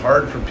enough that it's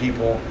hard for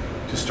people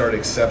to start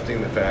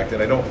accepting the fact,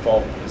 and I don't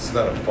fault, it's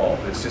not a fault,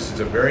 it's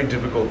a very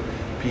difficult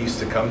piece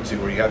to come to,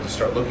 where you have to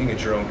start looking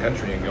at your own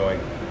country and going,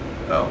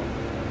 oh,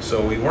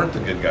 so we weren't the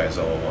good guys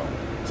all along.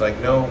 It's like,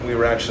 no, we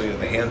were actually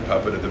the hand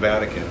puppet of the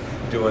Vatican,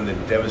 doing the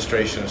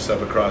demonstration of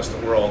stuff across the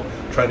world,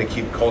 trying to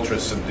keep culture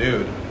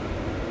subdued,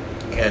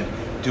 and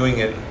doing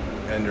it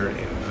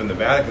from the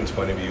Vatican's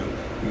point of view,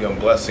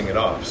 blessing it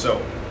off. So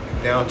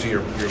now to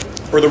your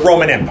or the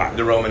Roman Empire.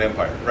 The Roman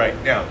Empire, right.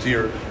 Now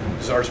to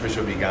this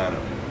Archbishop Vigano.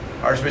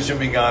 Archbishop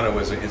Vigano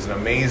is an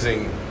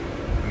amazing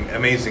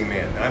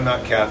man. I'm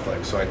not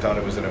Catholic, so I thought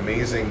it was an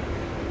amazing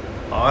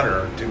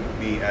honor to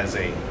be, as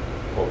a,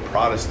 quote,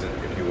 Protestant,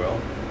 if you will,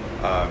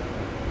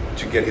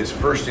 to get his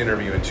first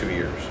interview in 2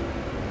 years.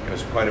 It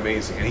was quite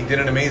amazing. And he did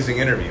an amazing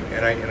interview.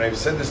 And I've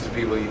said this to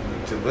people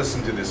to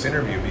listen to this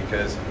interview,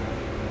 because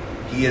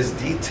he has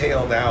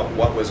detailed out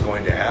what was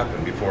going to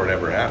happen before it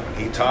ever happened.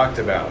 He talked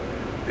about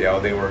how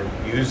they were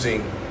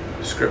using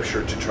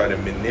Scripture to try to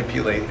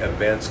manipulate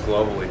events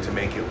globally to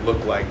make it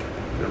look like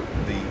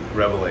the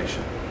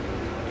Revelation,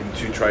 and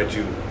to try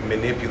to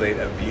manipulate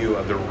a view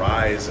of the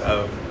rise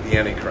of the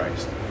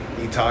Antichrist.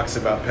 He talks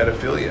about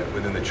pedophilia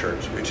within the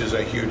church, which is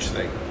a huge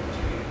thing.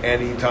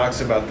 And he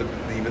talks about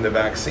even the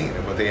vaccine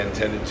and what they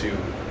intended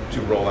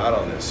to roll out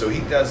on this. So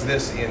he does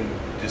this in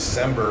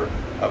December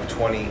of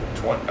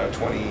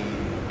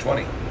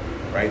 2020,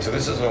 right? So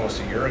this is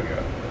almost a year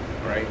ago,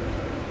 right?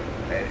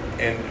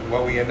 And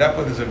what we end up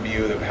with is a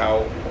view of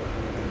how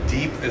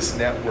deep this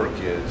network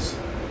is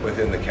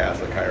within the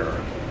Catholic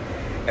hierarchy.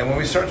 And when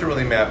we start to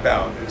really map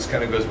out, this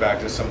kind of goes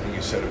back to something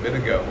you said a bit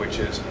ago, which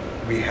is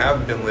we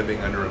have been living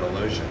under an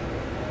illusion.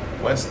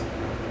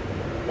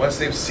 Once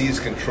they've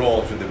seized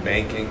control through the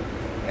banking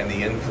and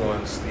the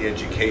influence, the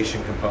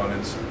education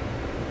components,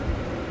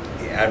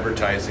 the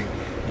advertising,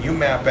 you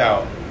map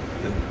out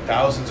the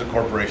thousands of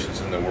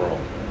corporations in the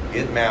world.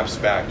 It maps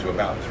back to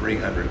about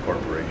 300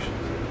 corporations,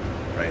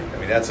 right? I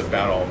mean, that's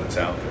about all that's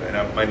out there.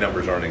 And my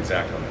numbers aren't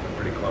exact on that, but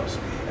pretty close.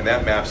 And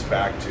that maps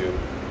back to,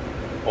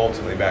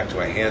 ultimately back to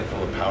a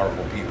handful of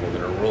powerful people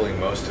that are ruling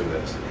most of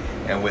this.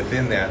 And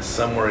within that,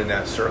 somewhere in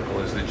that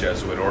circle is the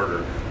Jesuit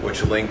order,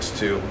 which links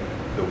to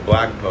the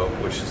Black Pope,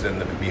 which is then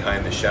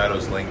behind the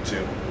shadows linked to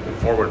the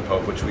Forward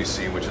Pope, which we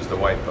see, which is the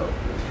White Pope.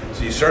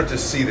 So you start to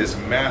see this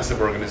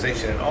massive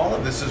organization, and all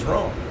of this is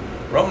Rome.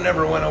 Rome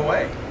never went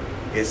away.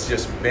 It's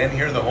just been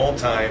here the whole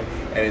time,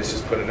 and it's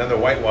just put another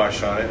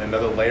whitewash on it,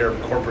 another layer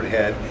of corporate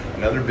head,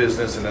 another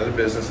business, another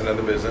business,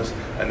 another business,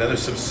 another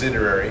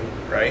subsidiary,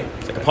 right?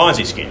 It's like a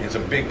Ponzi scheme. It's a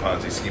big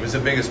Ponzi scheme. It's the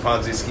biggest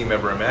Ponzi scheme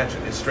ever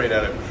imagined. It's straight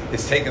out of,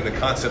 it's taken the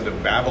concept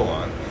of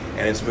Babylon,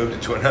 and it's moved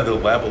it to another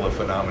level of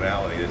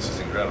phenomenality. It's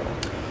just incredible.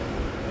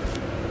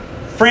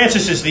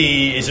 Francis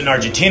is an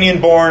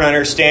Argentinian born. I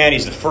understand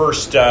he's the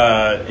first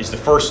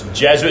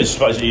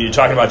Jesuit. You're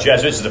talking about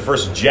Jesuits. He's the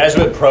first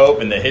Jesuit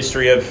pope in the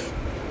history of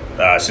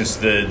since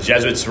the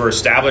Jesuits were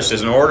established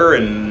as an order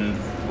in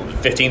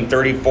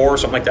 1534,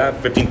 something like that,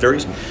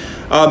 1530s.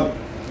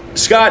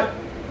 Scott,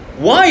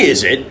 why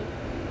is it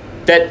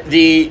that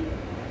the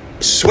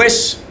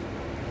Swiss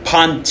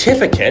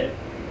pontificate,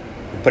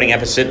 putting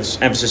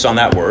emphasis on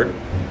that word,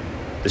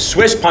 the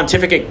Swiss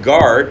pontificate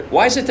guard,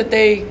 why is it that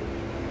they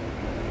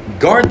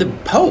guard the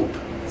Pope?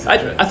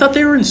 I thought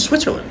they were in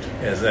Switzerland.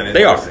 Yeah, isn't that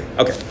interesting? They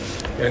are. Okay.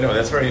 Yeah, no,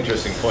 that's a very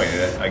interesting point.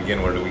 And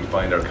again, where do we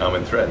find our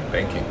common thread?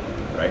 Banking,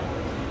 right?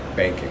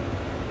 Banking.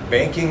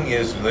 Banking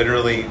is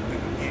literally,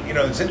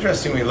 it's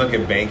interesting when we look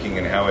at banking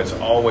and how it's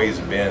always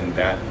been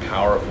that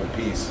powerful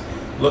piece.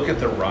 Look at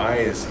the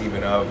rise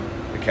even of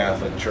the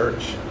Catholic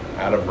Church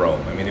out of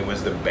Rome. I mean, it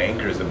was the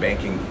bankers, the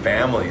banking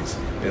families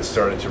that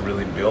started to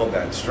really build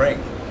that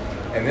strength.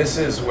 And this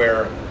is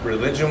where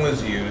religion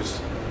was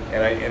used.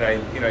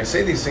 And I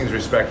say these things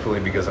respectfully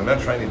because I'm not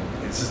trying to,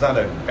 this is not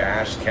a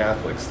bash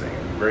Catholics thing.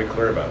 I'm very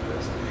clear about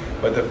this.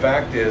 But the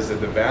fact is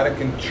that the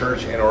Vatican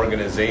Church and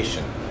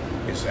organization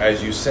is,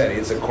 as you said,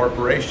 it's a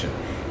corporation.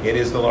 It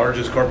is the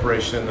largest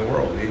corporation in the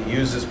world. It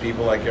uses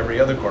people like every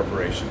other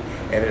corporation.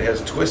 And it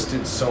has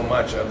twisted so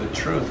much of the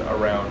truth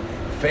around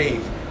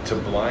faith to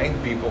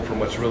blind people from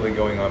what's really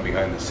going on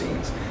behind the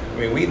scenes. I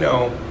mean, we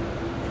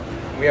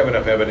have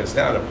enough evidence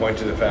now to point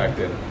to the fact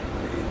that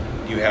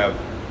you have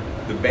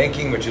the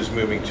banking, which is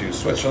moving to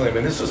Switzerland.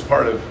 And this was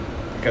part of,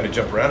 kind of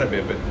jump around a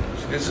bit, but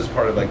this is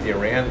part of like the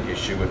Iran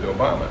issue with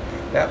Obama.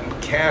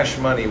 That cash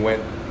money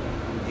went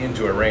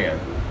into Iran.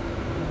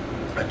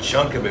 A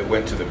chunk of it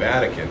went to the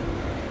Vatican.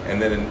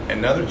 And then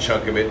another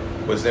chunk of it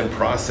was then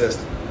processed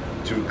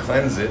to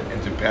cleanse it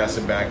and to pass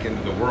it back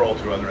into the world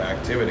through other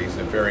activities,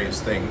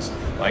 nefarious things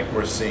like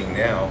we're seeing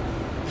now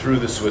through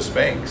the Swiss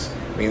banks.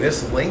 I mean,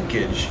 this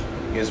linkage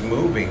is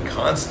moving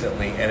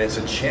constantly, and it's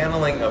a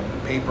channeling of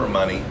paper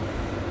money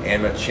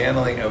and a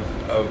channeling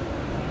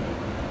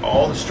of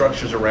all the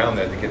structures around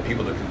that to get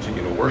people to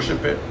continue to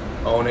worship it,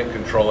 own it,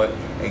 control it,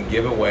 and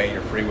give away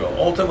your free will.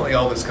 Ultimately,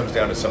 all this comes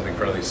down to something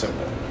fairly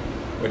simple,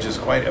 which is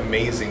quite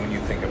amazing when you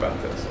think about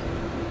this.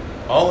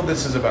 All of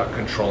this is about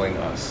controlling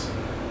us.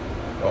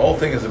 The whole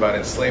thing is about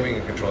enslaving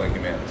and controlling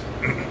humanity.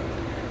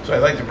 So I'd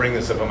like to bring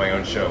this up on my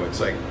own show. It's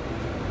like,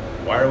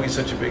 why are we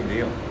such a big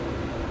deal?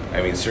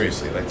 I mean,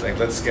 seriously,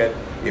 let's get,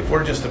 if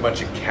we're just a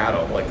bunch of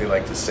cattle, like they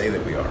like to say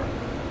that we are,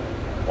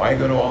 why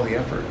go to all the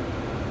effort?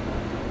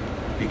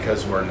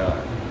 Because we're not.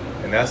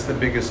 And that's the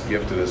biggest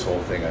gift of this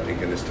whole thing, I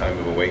think, in this time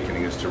of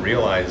awakening, is to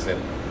realize that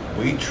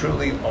we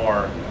truly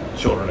are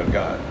children of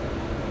God.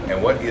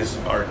 And what is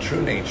our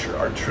true nature,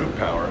 our true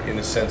power, in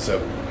the sense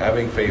of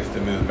having faith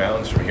to move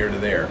mountains from here to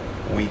there?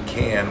 We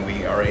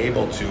are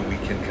able to, we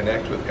can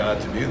connect with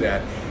God to do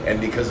that.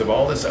 And because of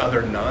all this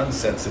other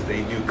nonsense that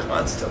they do,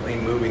 constantly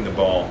moving the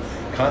ball,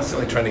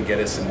 constantly trying to get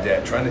us in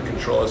debt, trying to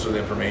control us with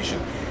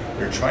information,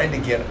 they're trying to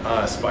get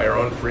us, by our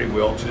own free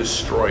will, to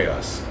destroy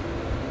us.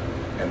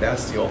 And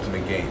that's the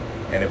ultimate game.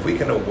 And if we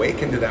can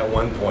awaken to that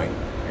one point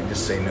and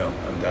just say, no,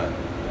 I'm done.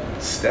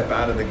 Step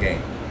out of the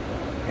game.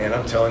 And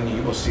I'm telling you,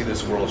 you will see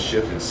this world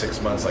shift in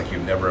 6 months like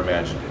you've never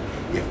imagined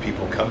it. If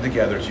people come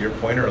together, to your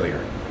point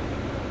earlier,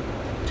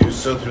 do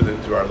so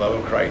through our love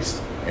of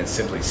Christ, and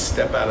simply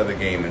step out of the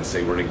game and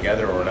say we're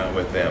together or we're not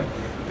with them,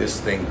 this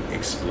thing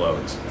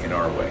explodes in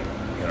our way,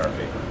 in our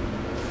favor.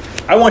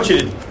 I want you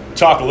to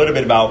talk a little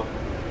bit about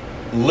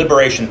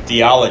liberation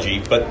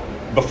theology, but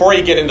before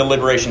you get into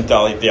liberation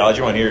theology, I want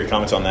to hear your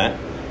comments on that.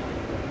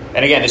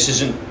 And again, this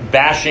isn't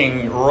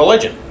bashing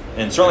religion,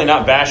 and certainly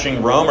not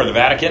bashing Rome or the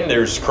Vatican.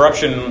 There's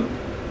corruption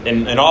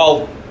in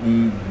all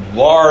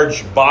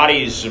large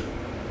bodies of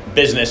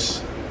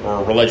business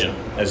or religion,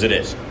 as it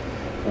is.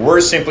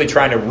 We're simply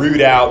trying to root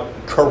out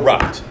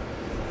corrupt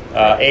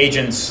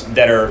agents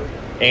that are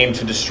aim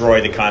to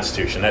destroy the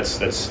Constitution. That's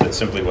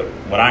simply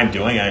what I'm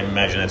doing. I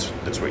imagine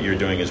that's what you're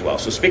doing as well.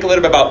 So speak a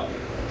little bit about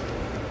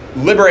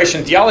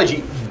liberation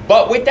theology.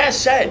 But with that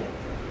said,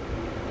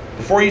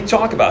 before you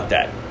talk about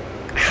that,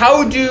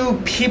 how do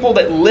people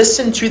that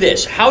listen to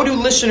this, how do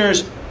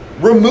listeners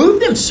remove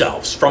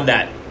themselves from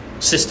that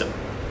system?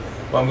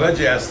 Well, I'm glad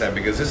you asked that,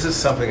 because this is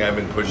something I've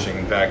been pushing.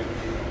 In fact,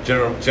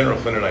 General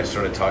Flynn and I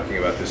started talking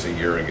about this a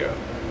year ago.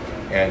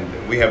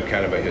 And we have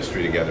kind of a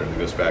history together that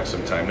goes back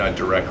some time, not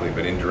directly,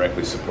 but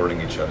indirectly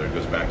supporting each other. It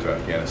goes back to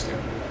Afghanistan.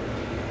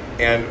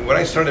 And what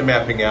I started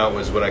mapping out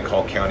was what I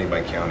call county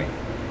by county.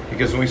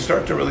 Because when we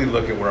start to really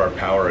look at where our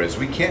power is,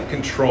 we can't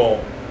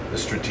control the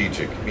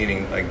strategic,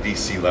 meaning like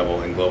DC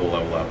level and global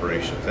level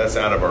operations. That's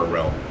out of our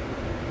realm.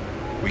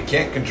 We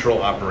can't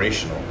control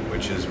operational,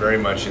 which is very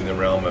much in the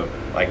realm of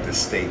like the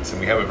states. And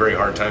we have a very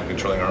hard time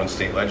controlling our own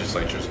state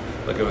legislatures.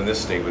 Look at in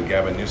this state with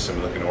Gavin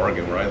Newsom, look in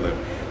Oregon where I live.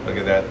 Look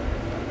at that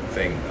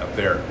thing up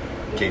there,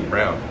 Kate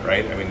Brown,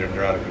 right? I mean,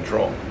 they're out of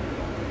control.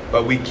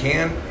 But we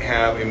can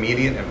have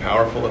immediate and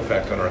powerful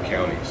effect on our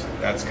counties.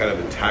 That's kind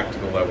of the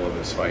tactical level of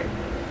this fight.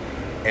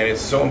 And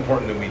it's so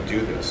important that we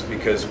do this,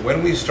 because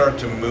when we start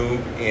to move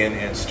in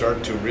and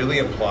start to really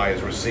apply,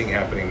 as we're seeing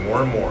happening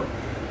more and more,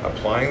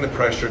 applying the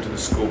pressure to the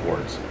school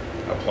boards,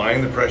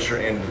 applying the pressure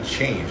and the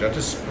change, not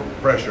just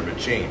pressure, but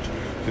change,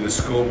 to the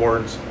school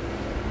boards,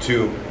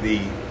 to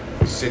the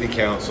city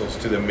councils,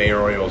 to the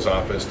mayoral's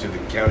office, to the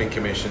county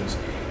commissions,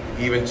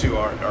 even to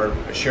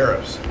our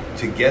sheriffs,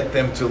 to get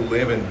them to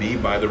live and be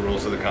by the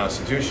rules of the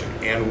Constitution.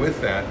 And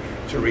with that,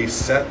 to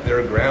reset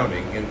their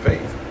grounding in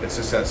faith. It's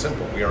just that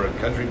simple. We are a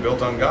country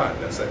built on God.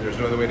 There's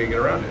no other way to get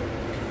around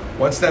it.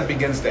 Once that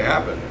begins to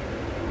happen,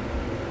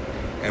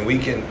 and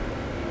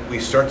we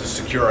start to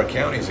secure our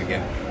counties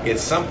again,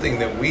 it's something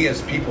that we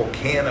as people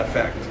can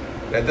affect.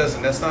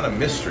 That's not a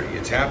mystery.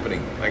 It's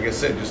happening. Like I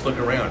said, just look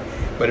around.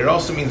 But it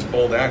also means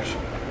bold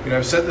action.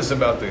 I've said this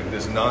about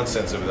this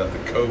nonsense about the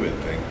COVID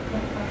thing.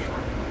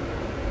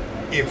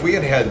 If we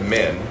had had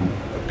men,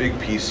 a big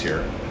piece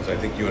here, because I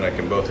think you and I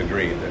can both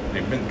agree that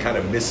they've been kind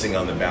of missing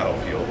on the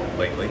battlefield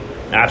lately.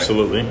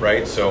 Absolutely.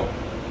 Right? So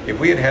if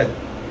we had had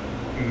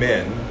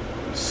men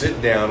sit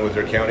down with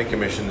their county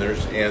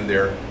commissioners and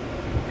their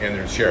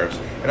sheriffs,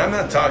 and I'm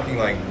not talking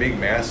like big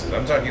masses,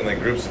 I'm talking like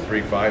groups of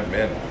 3-5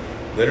 men,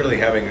 literally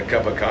having a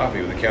cup of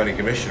coffee with the county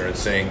commissioner and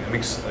saying, let me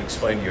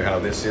explain to you how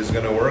this is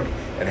going to work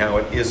and how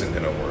it isn't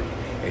going to work.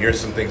 And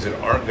here's some things that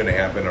aren't going to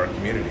happen in our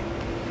community.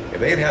 If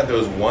they had had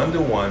those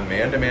one-to-one,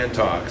 man-to-man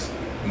talks,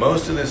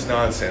 most of this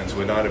nonsense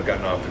would not have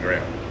gotten off the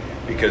ground,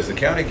 because the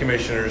county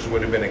commissioners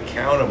would have been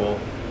accountable,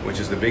 which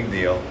is the big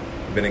deal,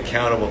 been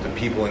accountable to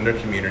people in their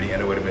community,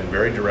 and it would have been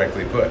very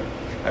directly put.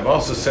 I've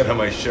also said on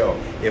my show,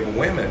 if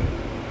women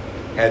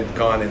had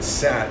gone and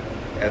sat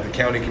at the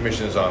county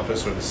commissioner's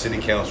office or the city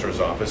councilor's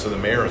office or the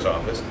mayor's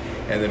office,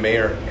 and the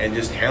mayor, and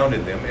just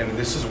hounded them, and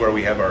this is where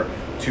we have our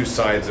two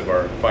sides of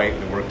our fight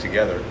that work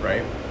together,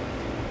 right?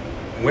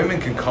 Women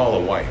can call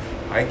a wife.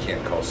 I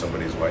can't call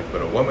somebody's wife,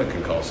 but a woman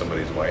can call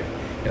somebody's wife.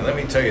 And let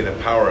me tell you the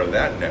power of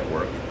that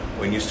network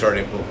when you start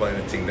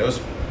implementing those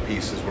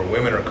pieces where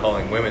women are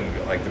calling women,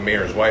 like the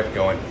mayor's wife,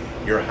 going,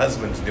 your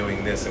husband's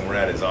doing this and we're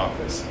at his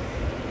office.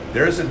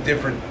 There's a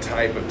different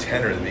type of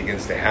tenor that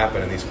begins to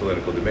happen in these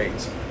political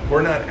debates.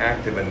 We're not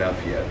active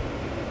enough yet.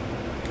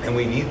 And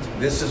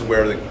this is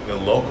where the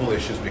local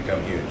issues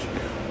become huge.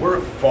 We're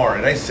far,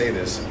 and I say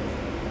this,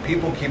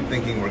 people keep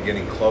thinking we're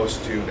getting close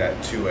to that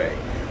 2A.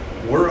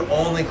 We're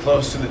only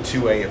close to the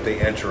 2A if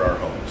they enter our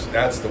homes.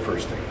 That's the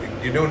first thing.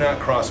 You do not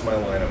cross my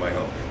line in my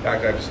home. In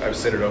fact, I've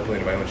said it openly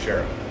to my own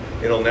sheriff.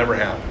 It'll never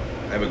happen.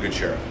 I have a good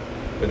sheriff.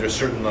 But there's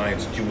certain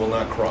lines that you will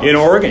not cross. In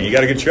Oregon, you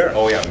got a good sheriff.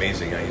 Oh, yeah,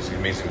 amazing. Yeah, he's an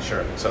amazing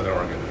sheriff in Southern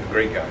Oregon. A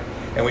great guy.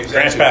 And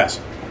Grants Pass.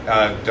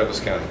 Douglas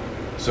County.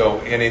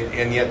 So,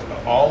 and yet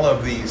all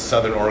of these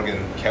Southern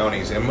Oregon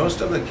counties, and most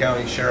of the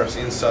county sheriffs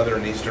in Southern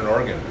and Eastern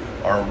Oregon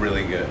are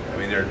really good. I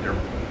mean, they're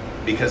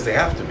because they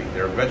have to be.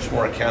 They're much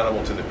more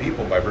accountable to the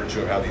people by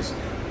virtue of how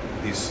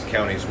these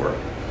counties work.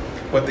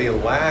 What they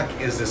lack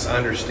is this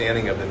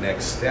understanding of the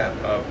next step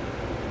of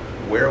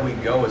where we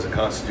go as a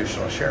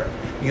constitutional sheriff.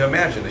 You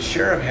imagine the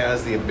sheriff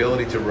has the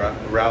ability to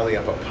rally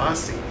up a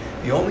posse.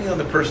 The only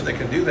other person that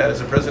can do that is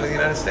the President of the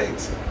United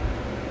States.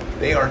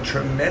 They are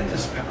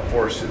tremendous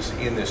forces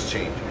in this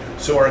change.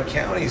 So our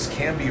counties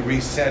can be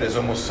reset as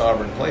almost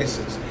sovereign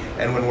places.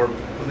 And when we're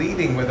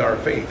leading with our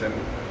faith, and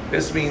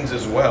this means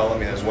as well,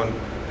 as one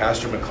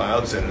Pastor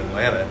McLeod said in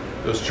Atlanta,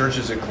 those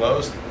churches that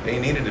closed, they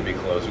needed to be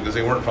closed because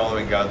they weren't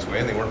following God's way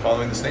and they weren't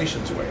following this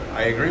nation's way.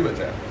 I agree with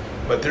that.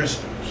 But there's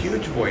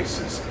huge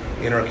voices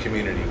in our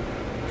community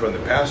from the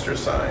pastor's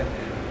side.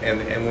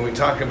 And when we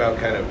talk about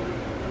kind of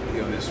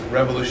this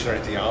revolutionary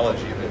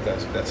theology,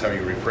 that's how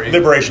you rephrase it.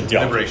 Liberation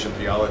theology. Liberation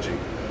theology.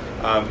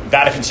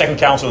 Vatican, Second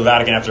Council of the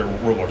Vatican after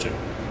World War II.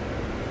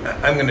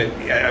 I'm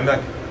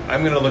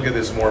gonna look at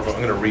this more.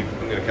 I'm gonna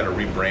kind of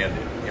rebrand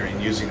it in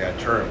using that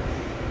term.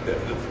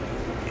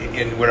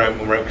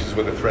 Because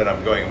with the thread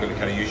I'm going to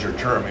kind of use your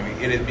term.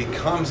 It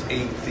becomes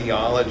a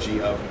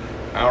theology of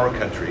our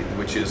country,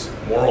 which is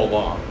moral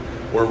law,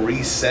 We're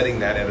resetting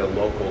that at a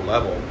local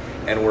level,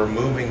 and we're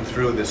moving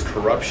through this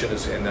corruption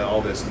and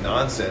all this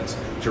nonsense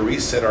to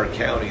reset our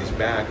counties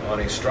back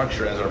on a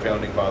structure as our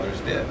founding fathers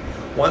did.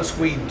 Once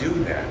we do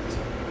that,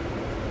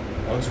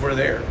 once we're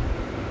there,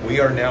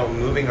 we are now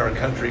moving our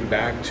country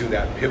back to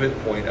that pivot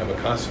point of a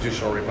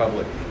constitutional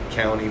republic,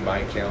 county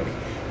by county.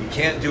 You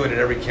can't do it in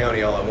every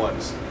county all at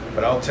once,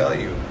 but I'll tell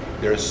you,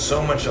 there's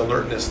so much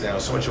alertness now,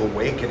 so much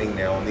awakening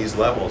now on these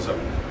levels of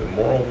the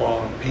moral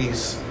law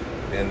piece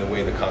and the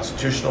way the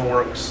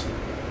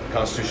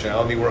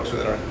constitutionality works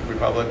within our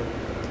republic.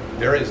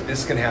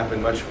 This can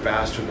happen much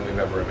faster than we've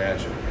ever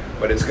imagined,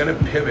 but it's going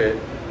to pivot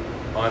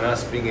on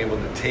us being able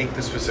to take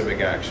the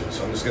specific action.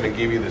 So I'm just going to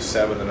give you the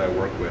 7 that I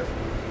work with.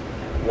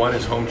 1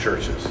 is home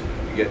churches.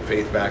 You get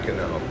faith back in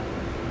the home.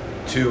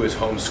 2 is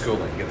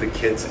homeschooling. Get the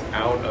kids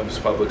out of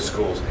public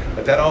schools.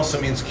 But that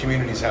also means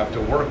communities have to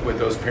work with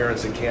those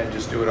parents that can't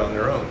just do it on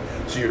their own.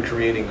 So you're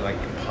creating like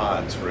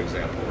pods, for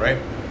example, right?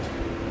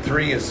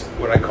 3 is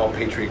what I call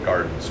Patriot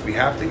Gardens. We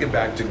have to get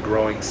back to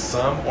growing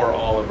some or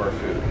all of our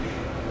food.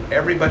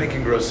 Everybody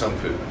can grow some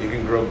food. You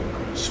can grow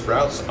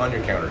sprouts on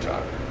your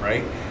countertop,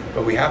 right?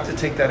 But we have to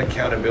take that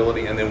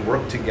accountability and then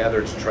work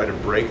together to try to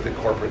break the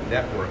corporate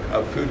network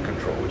of food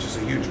control, which is a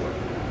huge one.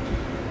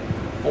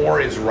 4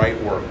 is right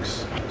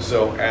works.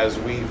 So as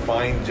we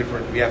find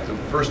we have to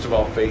first of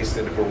all face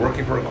that if we're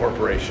working for a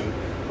corporation,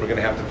 we're going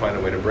to have to find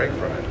a way to break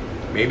from it.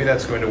 Maybe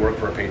that's going to work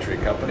for a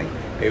Patriot company.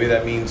 Maybe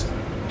that means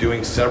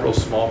doing several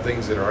small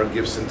things that are our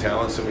gifts and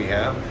talents that we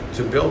have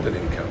to build an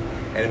income.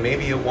 And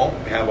maybe it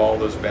won't have all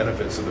those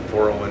benefits of the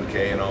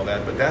 401k and all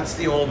that, but that's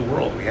the old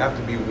world. We have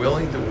to be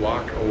willing to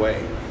walk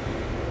away.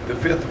 The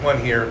 5th one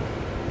here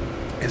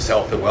is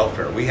health and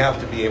welfare. We have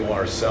to be able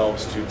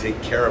ourselves to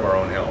take care of our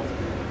own health.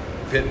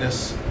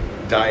 Fitness,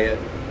 diet,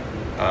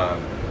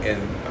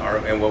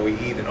 and what we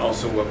eat, and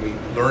also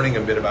learning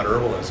a bit about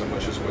herbalism,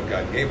 which is what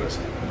God gave us.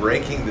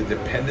 Breaking the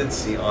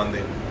dependency on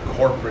the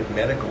corporate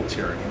medical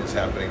tyranny that's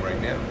happening right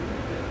now.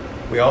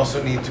 We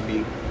also need to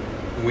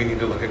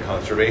look at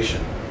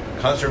conservation.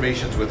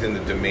 Conservation's within the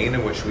domain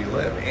in which we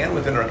live and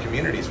within our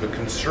communities, but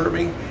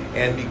conserving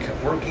and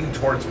working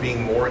towards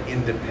being more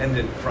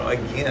independent from,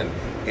 again,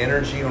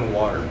 energy and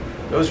water.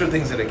 Those are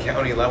things at a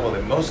county level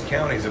that most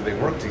counties, if they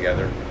work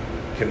together,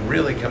 can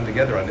really come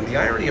together on. And the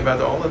irony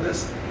about all of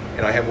this,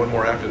 and I have one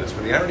more after this,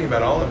 but the irony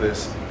about all of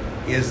this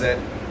is that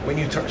when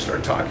you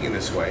start talking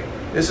this way,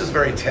 this is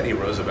very Teddy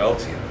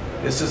Rooseveltian.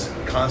 This is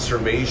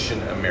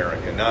conservation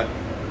America, not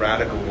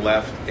radical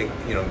left,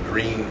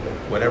 green,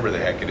 whatever the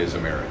heck it is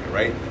America,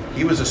 right?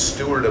 He was a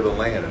steward of the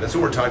land, and that's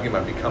what we're talking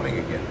about becoming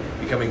again,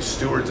 becoming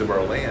stewards of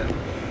our land.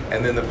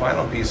 And then the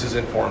final piece is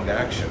informed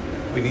action.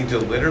 We need to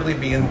literally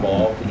be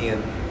involved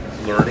in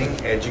learning,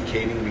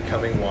 educating,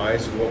 becoming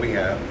wise with what we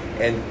have,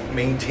 and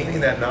maintaining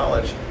that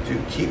knowledge to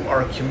keep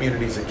our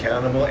communities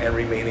accountable and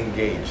remain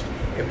engaged.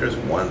 If there's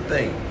one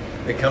thing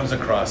that comes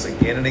across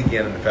again and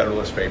again in the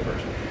Federalist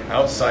Papers,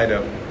 outside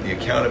of the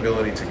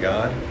accountability to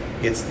God,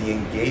 it's the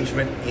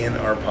engagement in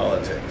our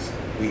politics.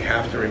 We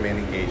have to remain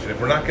engaged. And if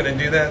we're not going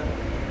to do that,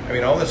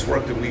 all this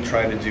work that we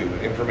try to do,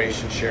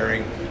 information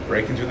sharing,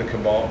 breaking through the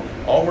cabal,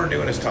 all we're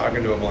doing is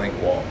talking to a blank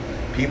wall.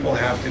 People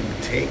have to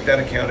take that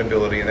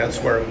accountability, and that's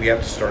where we have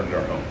to start in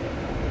our home.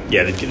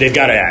 Yeah, they've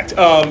got to act.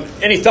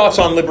 Any thoughts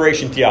on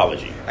liberation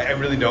theology? I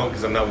really don't,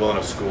 because I'm not well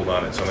enough schooled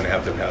on it, so I'm going to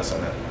have to pass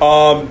on that.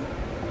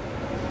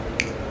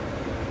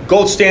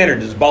 Gold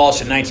standard is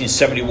abolished in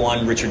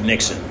 1971, Richard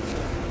Nixon.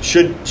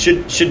 Should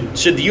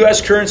the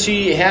U.S.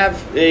 currency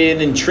have an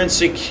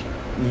intrinsic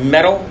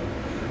metal?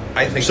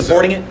 I think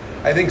supporting so. it.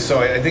 I think so.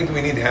 I think we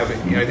need to have it.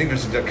 I think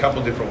there's a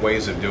couple different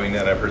ways of doing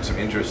that. I've heard some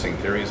interesting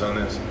theories on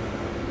this.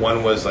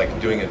 One was like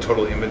doing a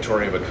total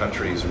inventory of a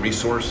country's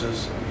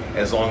resources,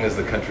 as long as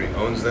the country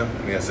owns them.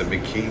 That's a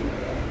big key.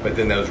 But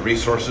then those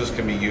resources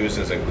can be used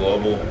as a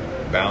global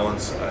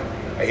balance.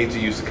 I hate to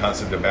use the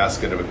concept of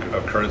basket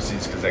of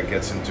currencies, because that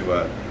gets into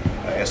a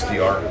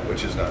SDR,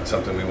 which is not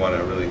something we want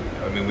to really.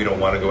 We don't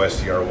want to go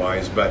SDR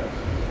wise. But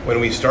when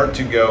we start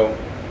to go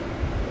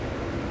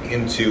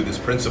into this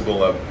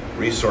principle of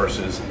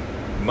resources,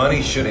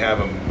 money should have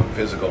a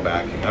physical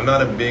backing. I'm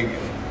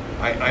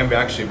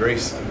actually very,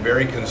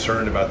 very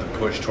concerned about the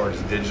push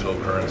towards digital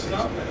currencies,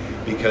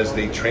 because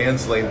they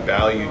translate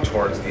value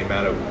towards the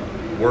amount of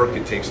work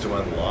it takes to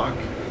unlock,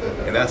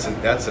 and that's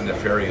a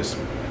nefarious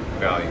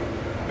value.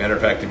 Matter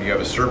of fact, if you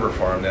have a server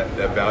farm, that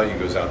value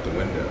goes out the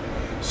window.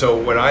 So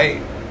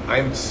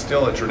I'm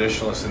still a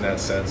traditionalist in that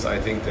sense. I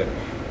think that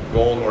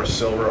gold or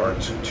silver are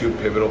two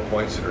pivotal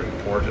points that are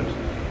important.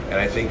 And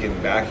I think in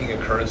backing a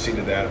currency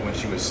to that,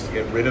 once you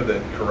get rid of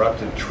the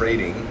corrupted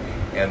trading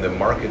and the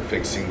market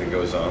fixing that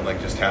goes on, like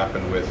just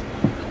happened with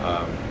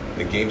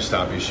the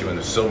GameStop issue and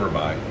the silver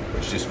buy,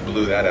 which just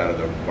blew that out of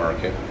the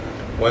market.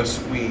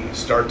 Once we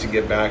start to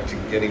get back to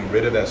getting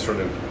rid of that sort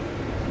of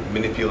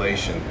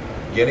manipulation,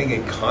 getting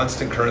a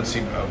constant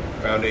currency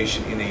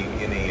foundation in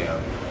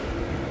a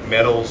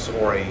metals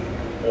or a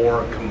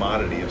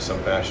commodity of some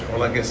fashion, or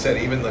like I said,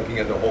 even looking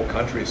at the whole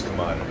country's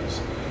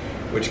commodities,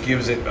 which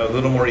gives it a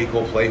little more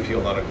equal play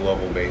field on a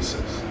global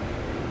basis.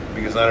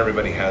 because not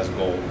everybody has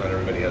gold, not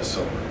everybody has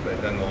silver,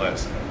 but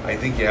nonetheless, I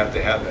think you have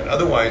to have that.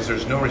 Otherwise,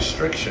 there's no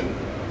restriction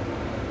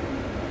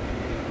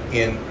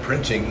in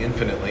printing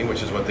infinitely,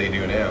 which is what they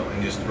do now,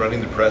 and just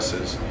running the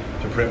presses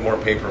to print more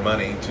paper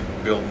money, to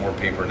build more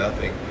paper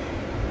nothing.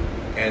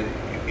 And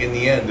in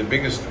the end, the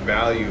biggest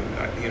value,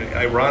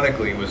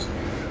 ironically, was,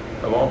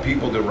 of all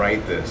people to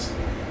write this,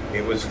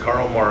 it was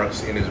Karl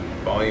Marx in his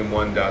Volume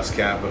 1 Das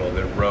Kapital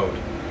that wrote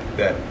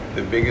that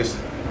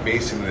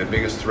basically the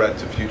biggest threat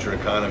to future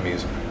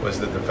economies was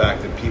that the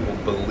fact that people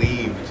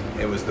believed,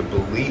 it was the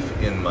belief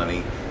in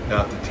money,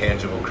 not the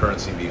tangible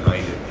currency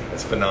behind it.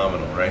 It's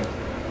phenomenal, right?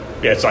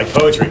 Yeah, it's like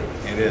poetry.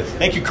 It is.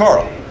 Thank you,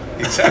 Carl.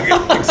 Exactly.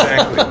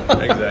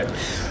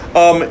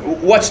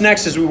 What's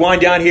next as we wind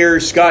down here?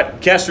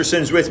 Scott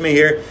Kesterson's with me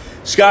here.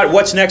 Scott,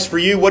 what's next for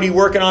you? What are you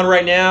working on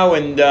right now?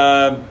 And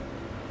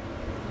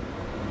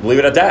leave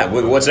it at that.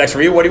 What's next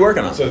for you? What are you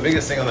working on? So the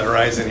biggest thing on the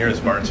horizon here is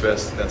Barnes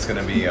Fest. That's going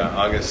to be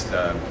August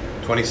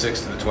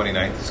 26th to the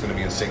 29th. It's going to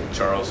be in St.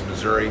 Charles,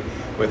 Missouri,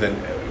 with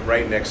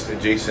right next,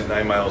 adjacent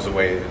 9 miles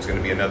away, it's going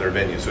to be another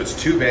venue. So it's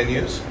 2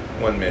 venues,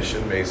 1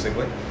 mission,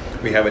 basically.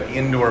 We have an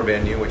indoor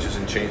venue, which is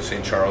in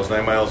St. Charles.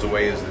 9 miles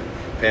away is the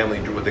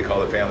what they call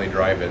the family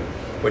drive-in,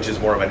 which is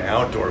more of an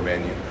outdoor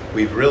venue.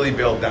 We've really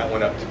built that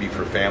one up to be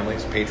for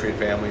families, patriot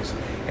families,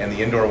 and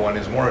the indoor one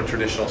is more a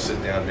traditional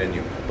sit-down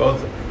venue.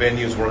 Both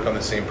venues work on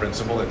the same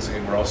principle.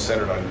 We're all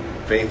centered on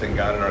faith in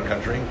God in our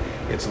country.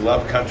 It's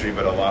love country,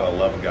 but a lot of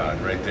love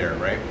God right there,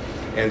 right?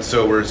 And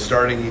so we're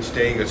starting each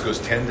day. It goes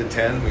 10 to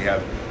 10. We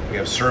have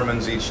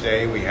sermons each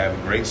day. We have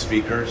great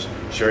speakers.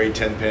 Sherry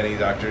Tenpenny,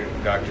 Dr.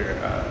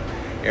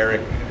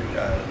 Eric,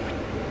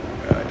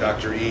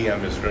 Dr. E.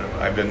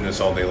 I've been this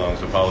all day long,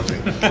 so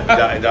apologies.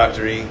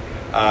 Dr. E.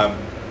 And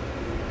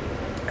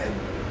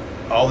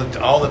all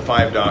the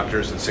 5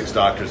 doctors and 6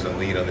 doctors that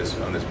lead on this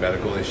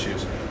medical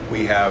issues.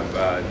 We have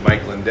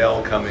Mike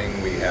Lindell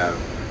coming. We have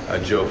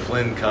Joe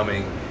Flynn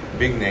coming.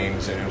 Big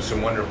names and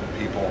some wonderful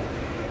people.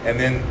 And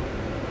then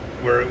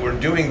we're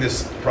doing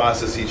this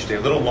process each day,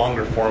 a little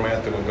longer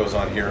format than what goes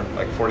on here,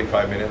 like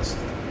 45 minutes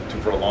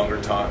for a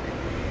longer talk.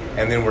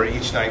 And then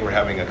each night we're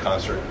having a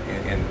concert,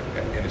 and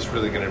it's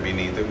really going to be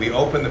neat. That we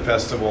open the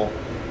festival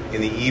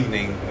in the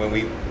evening.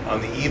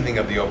 On the evening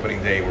of the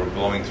opening day, we're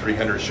blowing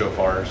 300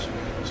 shofars,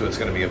 so it's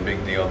going to be a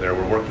big deal there.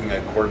 We're working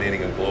on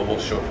coordinating a global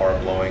shofar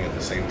blowing at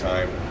the same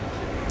time.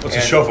 What's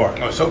a shofar?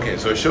 Oh, it's okay.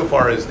 So a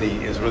shofar is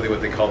really what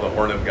they call the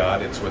horn of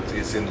God. It's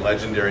in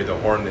legendary, the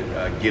horn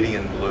that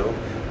Gideon blew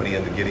when he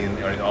had the Gideon,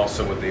 and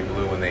also what they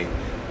blew when they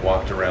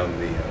walked around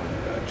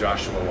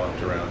Joshua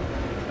walked around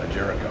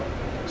Jericho.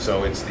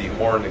 So it's the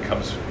horn that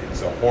comes.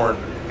 It's a horn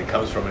that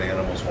comes from an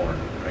animal's horn,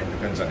 right?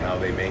 Depends on how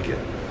they make it,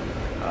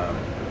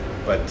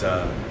 but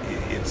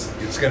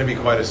it's going to be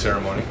quite a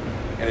ceremony,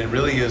 and it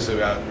really is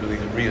about really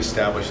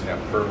reestablishing that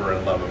fervor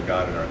and love of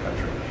God in our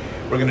country.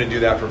 We're going to do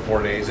that for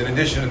 4 days. In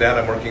addition to that,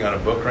 I'm working on a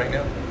book right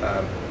now.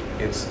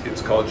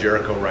 It's called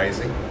Jericho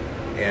Rising,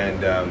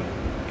 and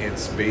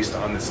it's based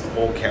on this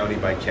whole county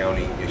by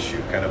county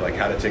issue, kind of like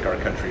how to take our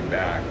country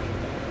back,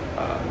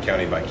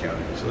 county by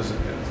county. So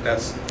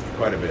that's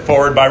quite a bit.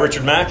 Forward by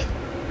Richard Mack?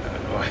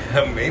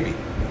 Maybe.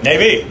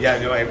 Maybe. Yeah,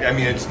 no, I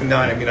mean, it's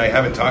not, I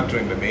haven't talked to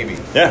him, but maybe.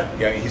 Yeah.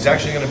 Yeah, he's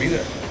actually going to be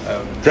there.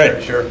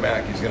 Great. Sheriff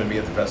Mack, he's going to be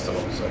at the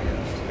festival, so yeah,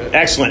 it's good.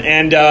 Excellent.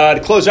 And to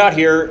close out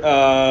here,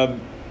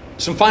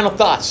 some final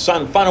thoughts,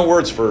 some final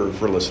words for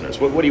listeners.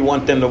 What do you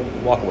want them to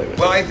walk away with?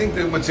 Well, I think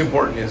that what's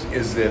important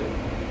is that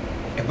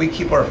if we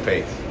keep our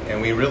faith,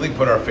 and we really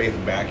put our faith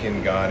back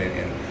in God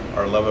and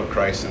our love of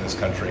Christ in this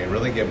country, and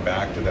really get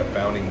back to the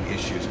founding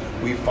issues,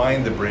 we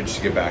find the bridge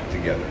to get back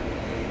together.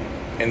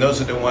 And those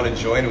that don't want to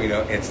join,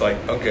 it's like,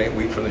 okay,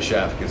 wheat from the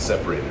chaff gets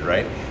separated,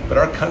 right? But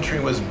our country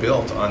was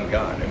built on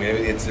God. I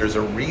mean, there's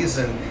a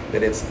reason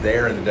that it's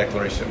there in the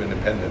Declaration of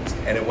Independence,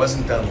 and it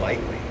wasn't done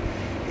lightly.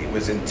 It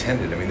was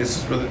intended. I mean, this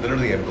is really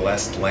literally a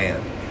blessed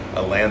land,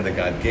 a land that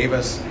God gave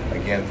us,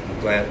 again,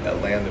 a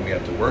land that we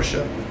have to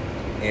worship,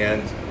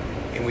 and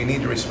we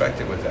need to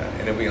respect it with that.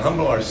 And if we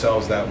humble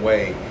ourselves that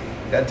way,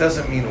 that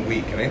doesn't mean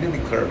weak. And I need to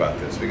be clear about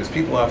this, because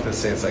people often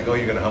say it's like, oh,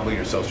 you're going to humble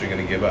yourself, so you're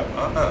going to give up.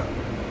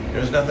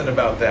 There's nothing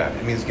about that.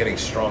 It means getting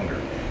stronger.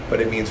 But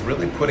it means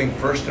really putting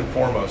first and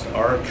foremost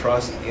our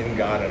trust in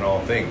God in all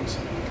things.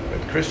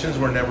 But Christians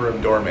were never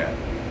a doormat.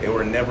 They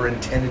were never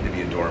intended to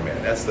be a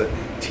doormat. That's the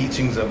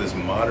teachings of this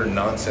modern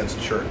nonsense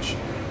church.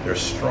 They're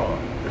strong.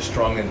 They're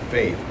strong in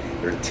faith.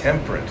 They're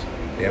temperate.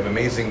 They have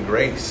amazing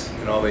grace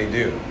in all they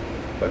do.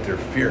 But they're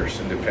fierce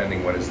in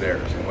defending what is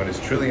theirs. And what is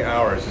truly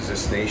ours is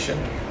this nation.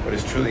 What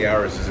is truly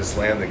ours is this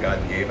land that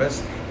God gave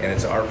us. And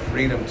it's our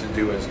freedom to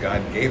do as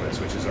God gave us,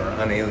 which is our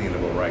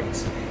unalienable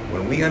rights.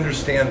 When we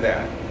understand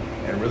that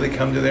and really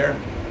come to there,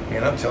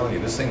 man, I'm telling you,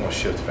 this thing will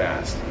shift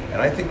fast.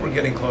 And I think we're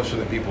getting closer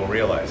than people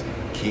realize.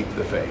 Keep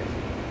the faith.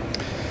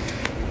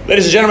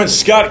 Ladies and gentlemen,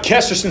 Scott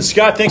Kesterson.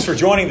 Scott, thanks for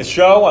joining the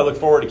show. I look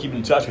forward to keeping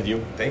in touch with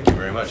you. Thank you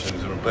very much. It's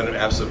been an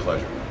absolute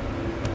pleasure.